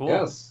 Cool.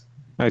 Yes.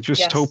 I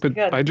just Yes, hope it.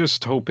 good. I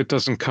just hope it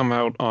doesn't come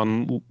out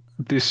on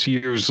this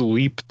year's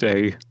leap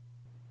day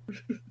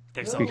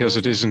There's a because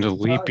it isn't a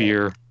leap yeah.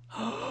 year.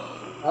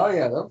 Oh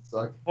yeah, that would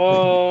suck.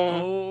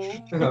 Oh,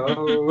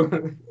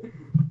 Oh.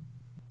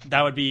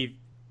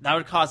 That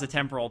would cause a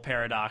temporal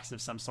paradox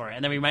of some sort,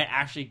 and then we might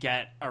actually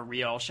get a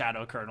real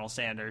Shadow Colonel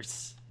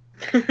Sanders.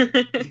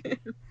 Dead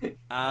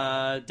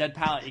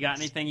Palette, you got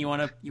anything you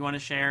wanna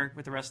share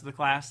with the rest of the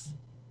class?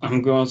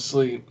 I'm going to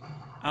sleep.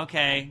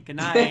 Okay, good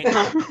night.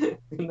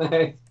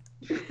 Nice.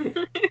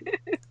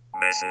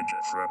 Message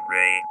from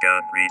Ray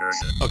Gun Readers.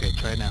 Okay,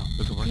 try it now.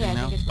 Is it working Yeah, I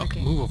now? think it's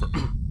Okay, working. move over.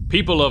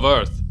 People of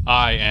Earth,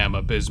 I am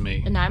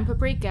Abysme. And I'm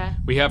Paprika.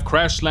 We have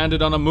crash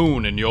landed on a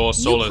moon in your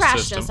solar crashed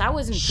system. us, I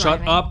wasn't Shut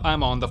driving. up,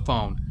 I'm on the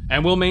phone.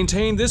 And we'll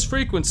maintain this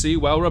frequency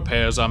while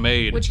repairs are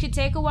made. Which could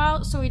take a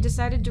while, so we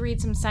decided to read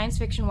some science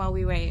fiction while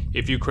we wait.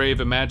 If you crave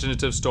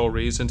imaginative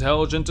stories,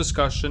 intelligent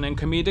discussion, and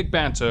comedic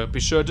banter, be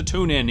sure to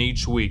tune in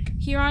each week.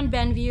 Here on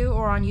Benview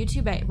or on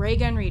YouTube at Ray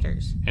Gun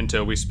Readers.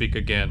 Until we speak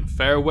again,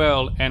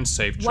 farewell and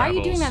safe travels. Why are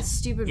you doing that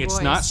stupid voice? It's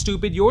not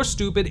stupid, you're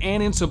stupid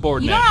and You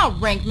insubordinate. don't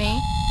outrank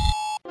me.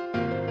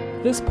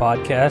 This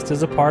podcast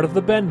is a part of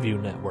the Benview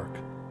Network.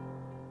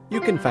 You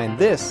can find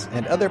this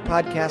and other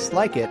podcasts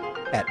like it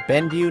at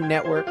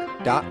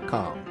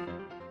BenviewNetwork.com.